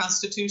in our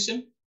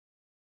Constitution.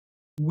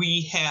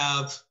 We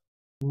have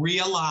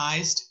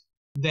realized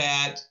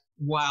that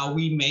while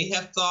we may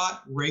have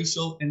thought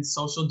racial and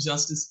social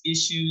justice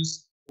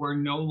issues were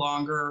no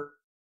longer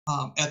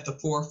at the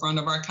forefront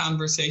of our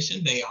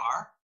conversation, they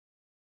are.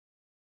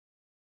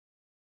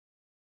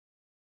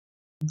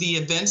 The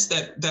events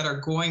that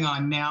are going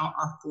on now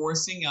are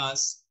forcing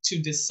us to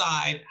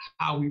decide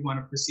how we want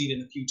to proceed in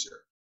the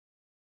future.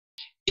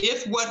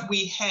 If what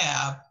we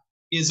have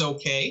is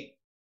okay,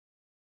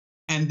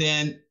 and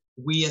then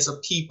we as a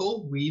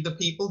people, we the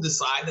people,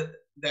 decide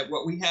that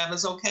what we have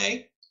is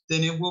okay,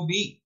 then it will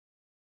be.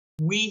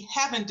 We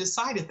haven't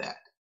decided that.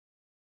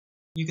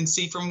 You can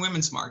see from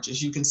women's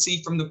marches, you can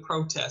see from the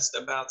protests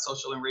about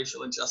social and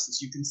racial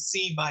injustice, you can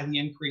see by the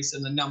increase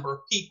in the number of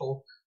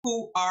people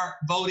who are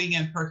voting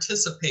and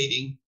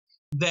participating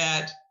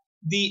that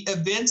the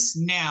events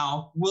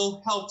now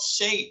will help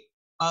shape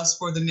us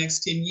for the next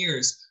 10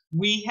 years.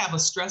 We have a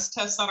stress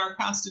test on our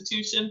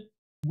Constitution.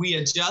 We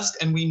adjust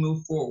and we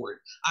move forward.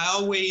 I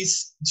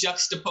always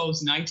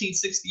juxtapose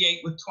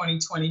 1968 with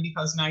 2020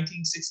 because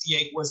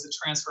 1968 was the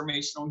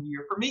transformational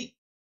year for me.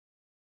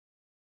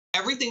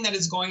 Everything that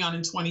is going on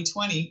in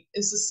 2020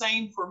 is the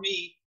same for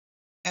me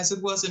as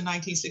it was in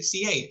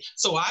 1968.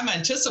 So I'm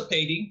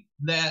anticipating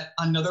that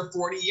another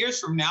 40 years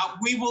from now,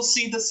 we will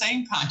see the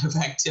same kind of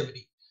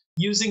activity,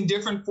 using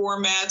different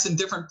formats and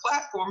different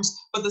platforms,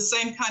 but the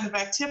same kind of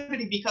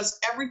activity, because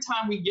every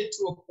time we get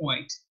to a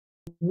point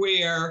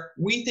where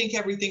we think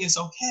everything is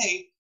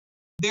okay,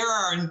 there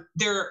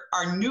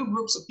are new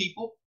groups of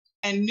people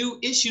and new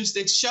issues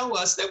that show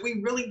us that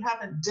we really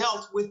haven't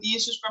dealt with the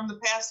issues from the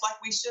past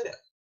like we should have.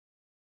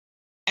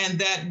 And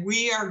that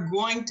we are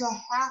going to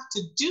have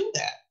to do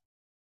that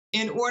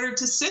in order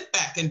to sit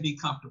back and be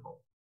comfortable.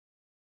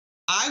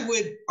 I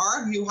would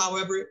argue,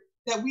 however,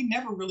 that we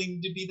never really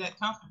need to be that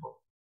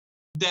comfortable,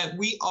 that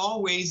we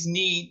always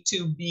need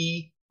to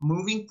be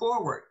moving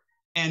forward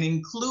and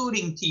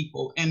including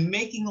people and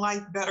making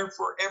life better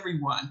for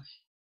everyone.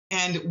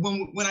 And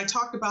when I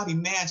talked about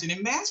imagine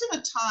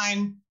a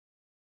time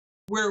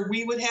where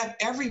we would have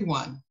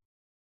everyone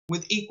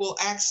with equal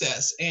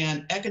access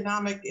and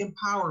economic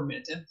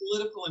empowerment and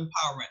political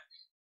empowerment.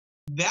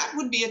 That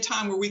would be a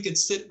time where we could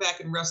sit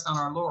back and rest on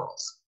our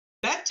laurels.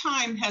 That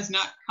time has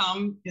not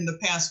come in the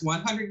past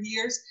 100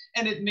 years,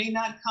 and it may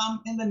not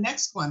come in the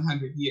next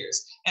 100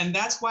 years. And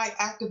that's why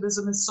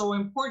activism is so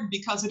important,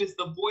 because it is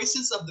the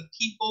voices of the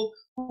people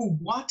who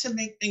want to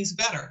make things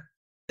better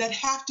that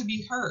have to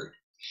be heard.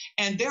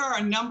 And there are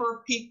a number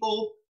of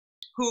people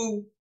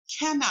who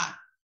cannot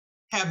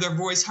have their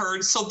voice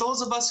heard. So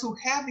those of us who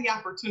have the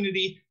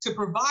opportunity to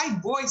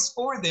provide voice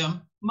for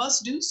them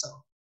must do so.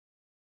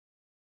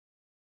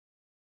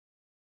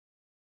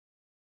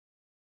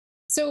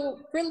 So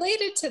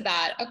related to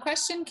that, a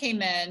question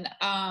came in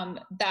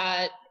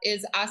that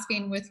is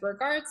asking, with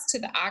regards to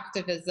the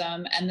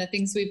activism and the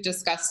things we've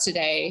discussed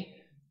today,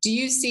 do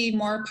you see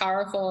more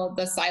powerful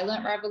the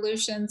silent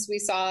revolutions we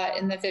saw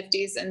in the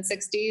 50s and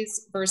 60s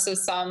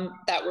versus some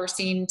that we're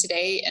seeing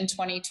today in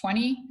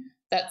 2020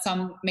 that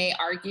some may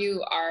argue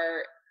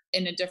are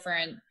in a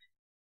different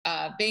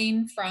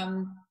vein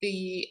from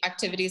the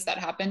activities that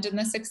happened in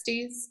the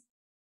 60s?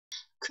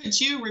 Could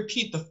you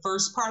repeat the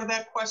first part of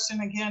that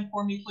question again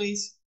for me,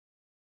 please?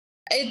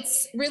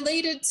 It's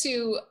related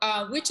to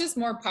which is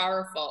more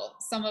powerful,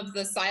 some of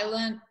the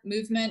silent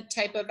movement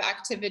type of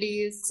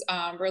activities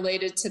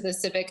related to the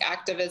civic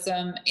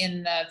activism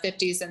in the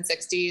 50s and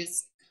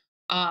 60s.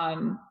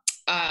 I'm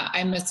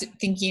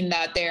thinking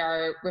that they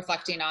are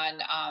reflecting on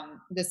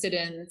the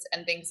sit-ins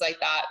and things like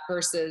that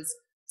versus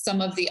some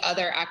of the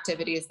other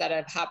activities that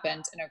have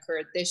happened and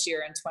occurred this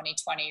year in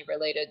 2020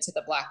 related to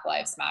the Black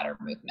Lives Matter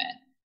movement.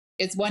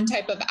 Is one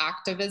type of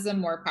activism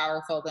more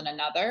powerful than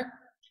another?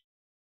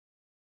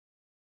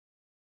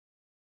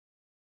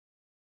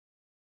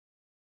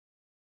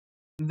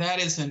 That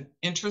is an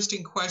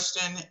interesting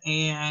question,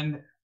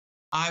 and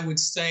I would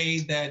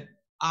say that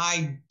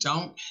I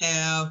don't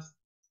have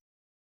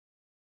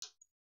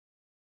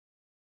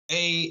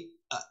an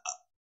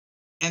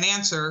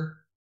answer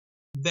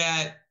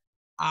that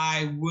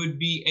I would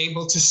be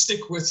able to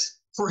stick with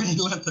for any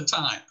length of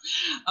time.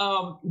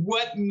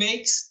 What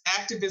makes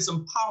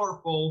activism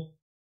powerful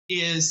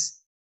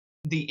is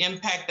the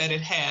impact that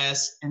it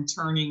has in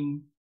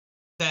turning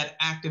that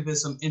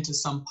activism into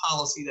some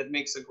policy that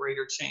makes a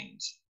greater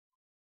change.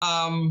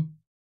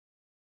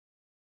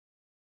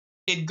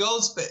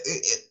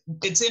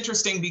 It's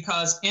interesting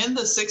because in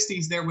the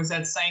 60s, there was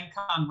that same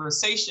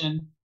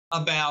conversation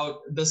about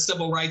the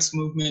civil rights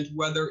movement,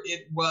 whether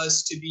it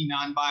was to be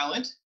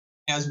nonviolent,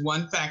 as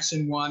one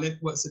faction wanted,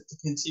 was it to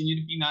continue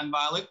to be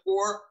nonviolent,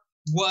 or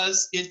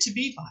was it to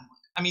be violent?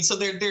 I mean, so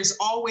there's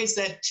always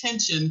that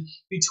tension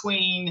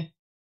between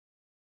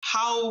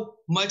how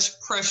much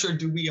pressure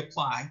do we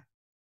apply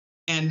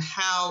and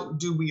how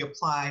do we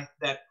apply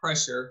that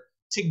pressure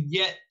to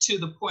get to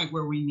the point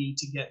where we need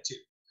to get to.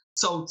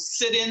 So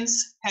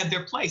sit-ins had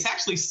their place.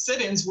 Actually,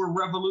 sit-ins were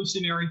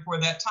revolutionary for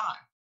that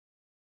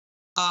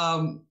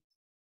time.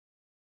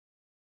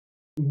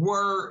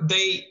 Were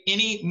they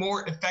any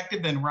more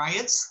effective than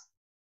riots?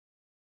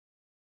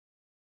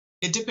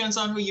 It depends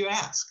on who you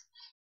ask.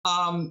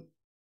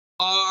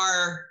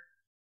 Are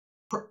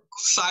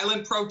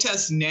silent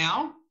protests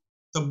now,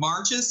 the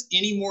marches,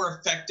 any more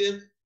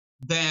effective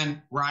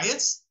than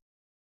riots?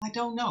 I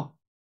don't know.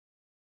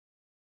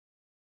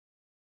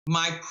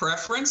 My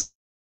preference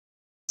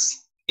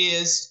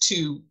is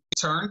to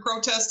turn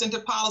protest into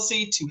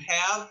policy, to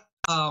have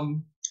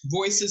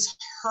voices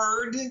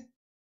heard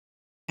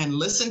and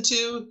listened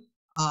to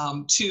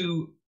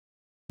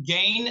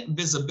gain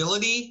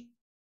visibility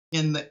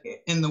in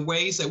the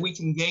ways that we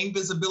can gain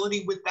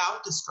visibility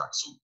without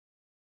destruction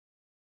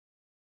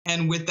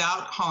and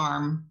without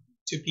harm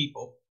to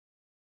people.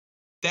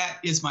 That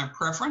is my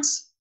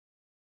preference.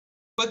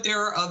 But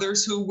there are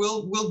others who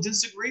will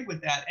disagree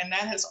with that, and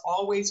that has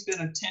always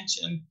been a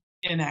tension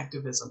in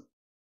activism.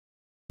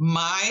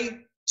 My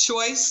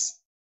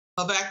choice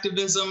of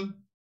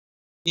activism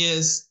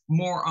is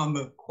more on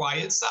the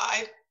quiet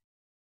side,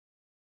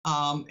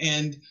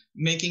 and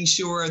making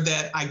sure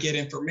that I get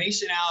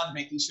information out,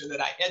 making sure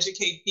that I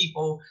educate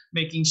people,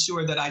 making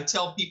sure that I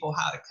tell people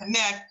how to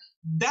connect.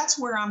 That's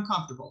where I'm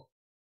comfortable.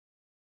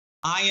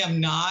 I am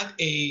not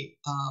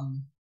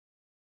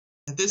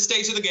at this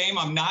stage of the game,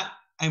 I'm not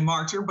a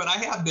martyr, but I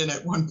have been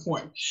at one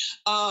point.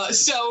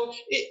 So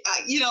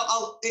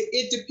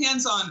it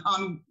depends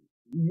on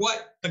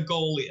what the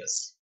goal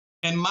is.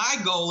 And my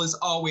goal is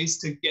always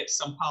to get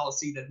some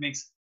policy that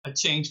makes a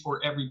change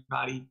for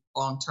everybody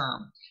long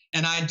term.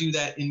 And I do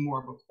that in more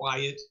of a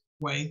quiet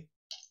way.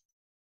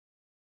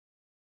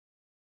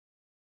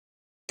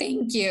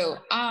 Thank you.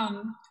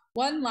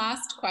 One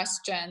last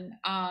question,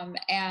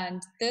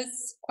 and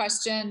this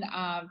question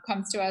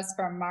comes to us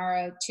from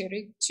Mara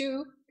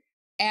Chirichu.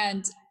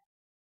 And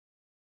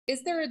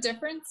is there a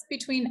difference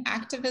between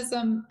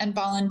activism and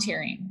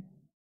volunteering?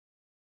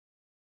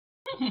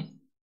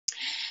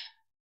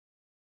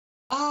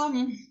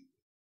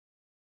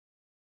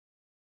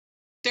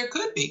 There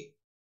could be.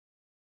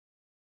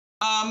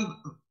 I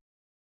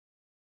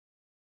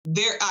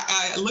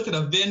look at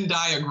a Venn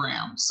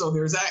diagram. So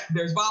there's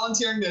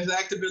volunteering, there's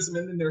activism,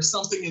 and then there's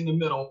something in the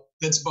middle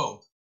that's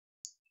both.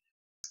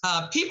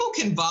 People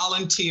can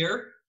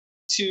volunteer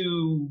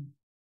to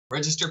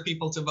register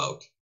people to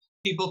vote.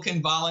 People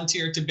can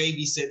volunteer to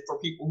babysit for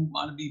people who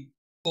want to be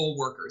poll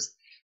workers.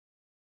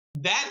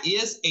 That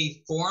is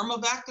a form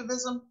of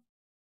activism.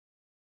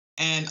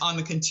 And on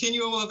the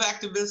continuum of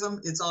activism,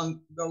 it's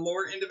on the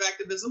lower end of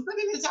activism, but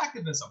it is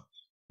activism.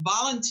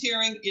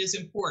 Volunteering is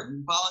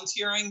important.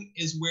 Volunteering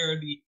is where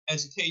the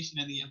education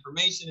and the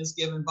information is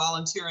given.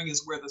 Volunteering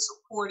is where the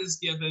support is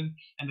given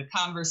and the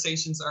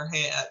conversations are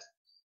had.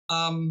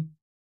 On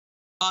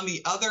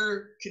the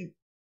other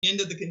end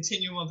of the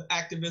continuum of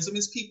activism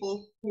is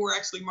people who are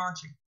actually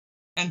marching.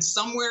 And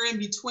somewhere in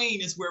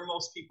between is where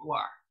most people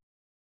are.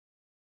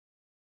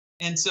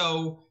 And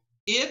so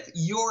if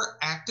your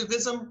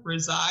activism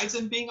resides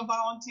in being a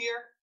volunteer,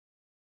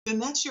 then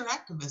that's your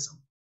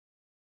activism.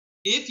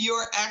 If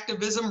your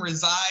activism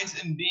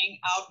resides in being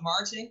out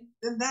marching,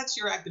 then that's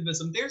your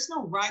activism. There's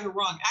no right or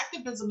wrong.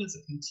 Activism is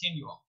a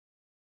continuum.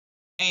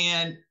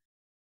 And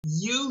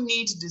you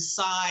need to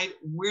decide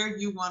where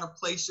you want to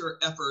place your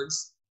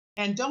efforts,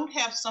 and don't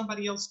have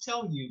somebody else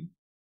tell you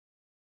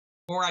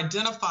or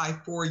identify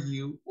for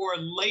you or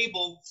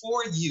label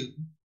for you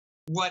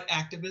what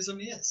activism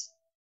is.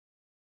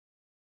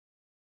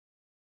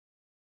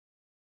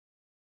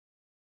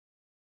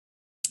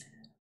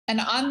 And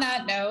on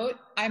that note,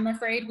 I'm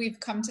afraid we've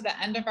come to the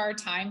end of our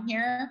time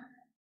here.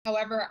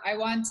 However, I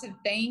want to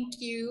thank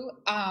you,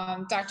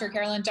 Dr.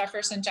 Carolyn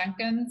Jefferson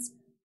Jenkins,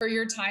 for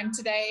your time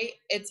today.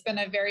 It's been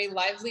a very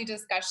lively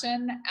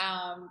discussion,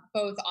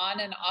 both on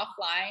and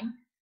offline.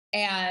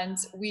 And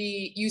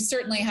you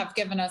certainly have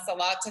given us a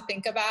lot to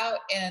think about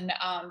in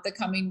the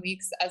coming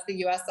weeks as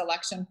the US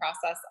election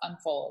process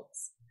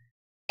unfolds.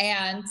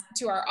 And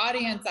to our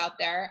audience out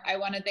there, I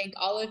want to thank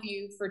all of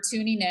you for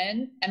tuning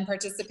in and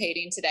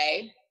participating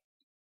today.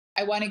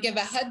 I want to give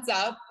a heads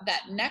up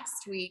that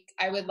next week,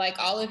 I would like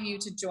all of you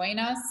to join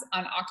us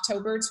on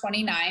October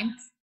 29th.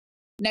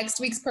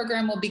 Next week's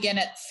program will begin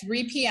at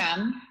 3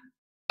 p.m.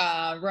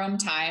 Rome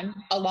time,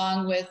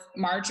 along with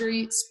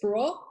Marjorie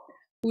Spruill,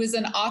 who is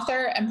an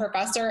author and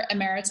professor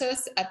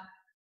emeritus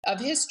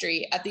of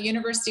history at the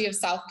University of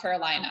South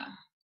Carolina.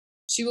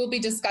 She will be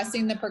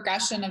discussing the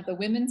progression of the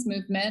women's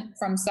movement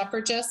from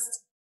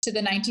suffragists to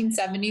the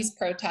 1970s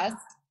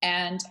protests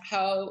and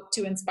how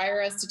to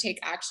inspire us to take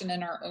action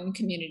in our own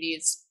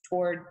communities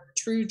toward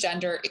true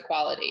gender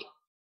equality.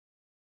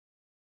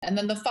 And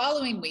then the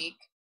following week,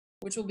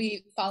 which will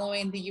be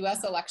following the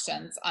US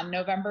elections on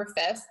November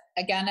 5th,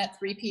 again at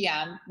 3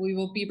 p.m., we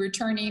will be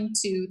returning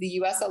to the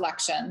US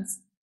elections.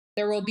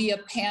 There will be a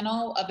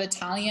panel of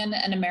Italian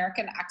and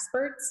American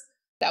experts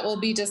that will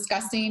be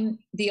discussing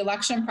the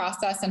election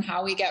process and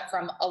how we get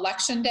from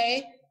Election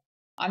Day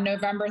on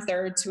November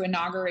 3rd to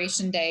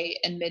Inauguration Day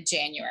in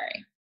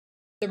mid-January.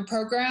 The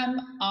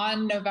program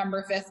on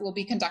November 5th will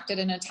be conducted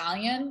in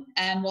Italian,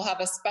 and we'll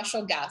have a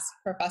special guest,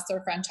 Professor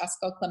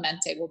Francesco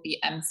Clemente will be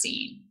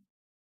emceeing.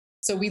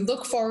 So we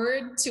look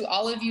forward to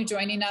all of you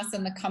joining us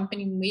in the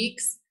coming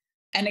weeks.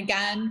 And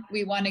again,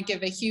 we want to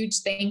give a huge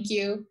thank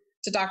you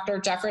to Dr.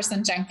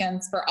 Jefferson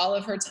Jenkins for all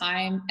of her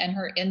time and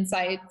her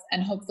insights,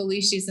 and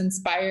hopefully she's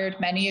inspired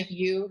many of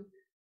you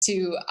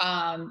to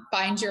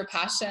find your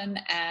passion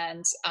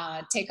and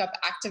take up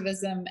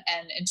activism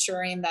and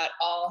ensuring that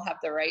all have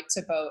the right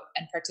to vote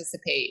and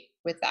participate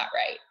with that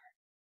right.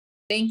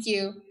 Thank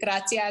you.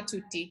 Grazie a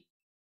tutti.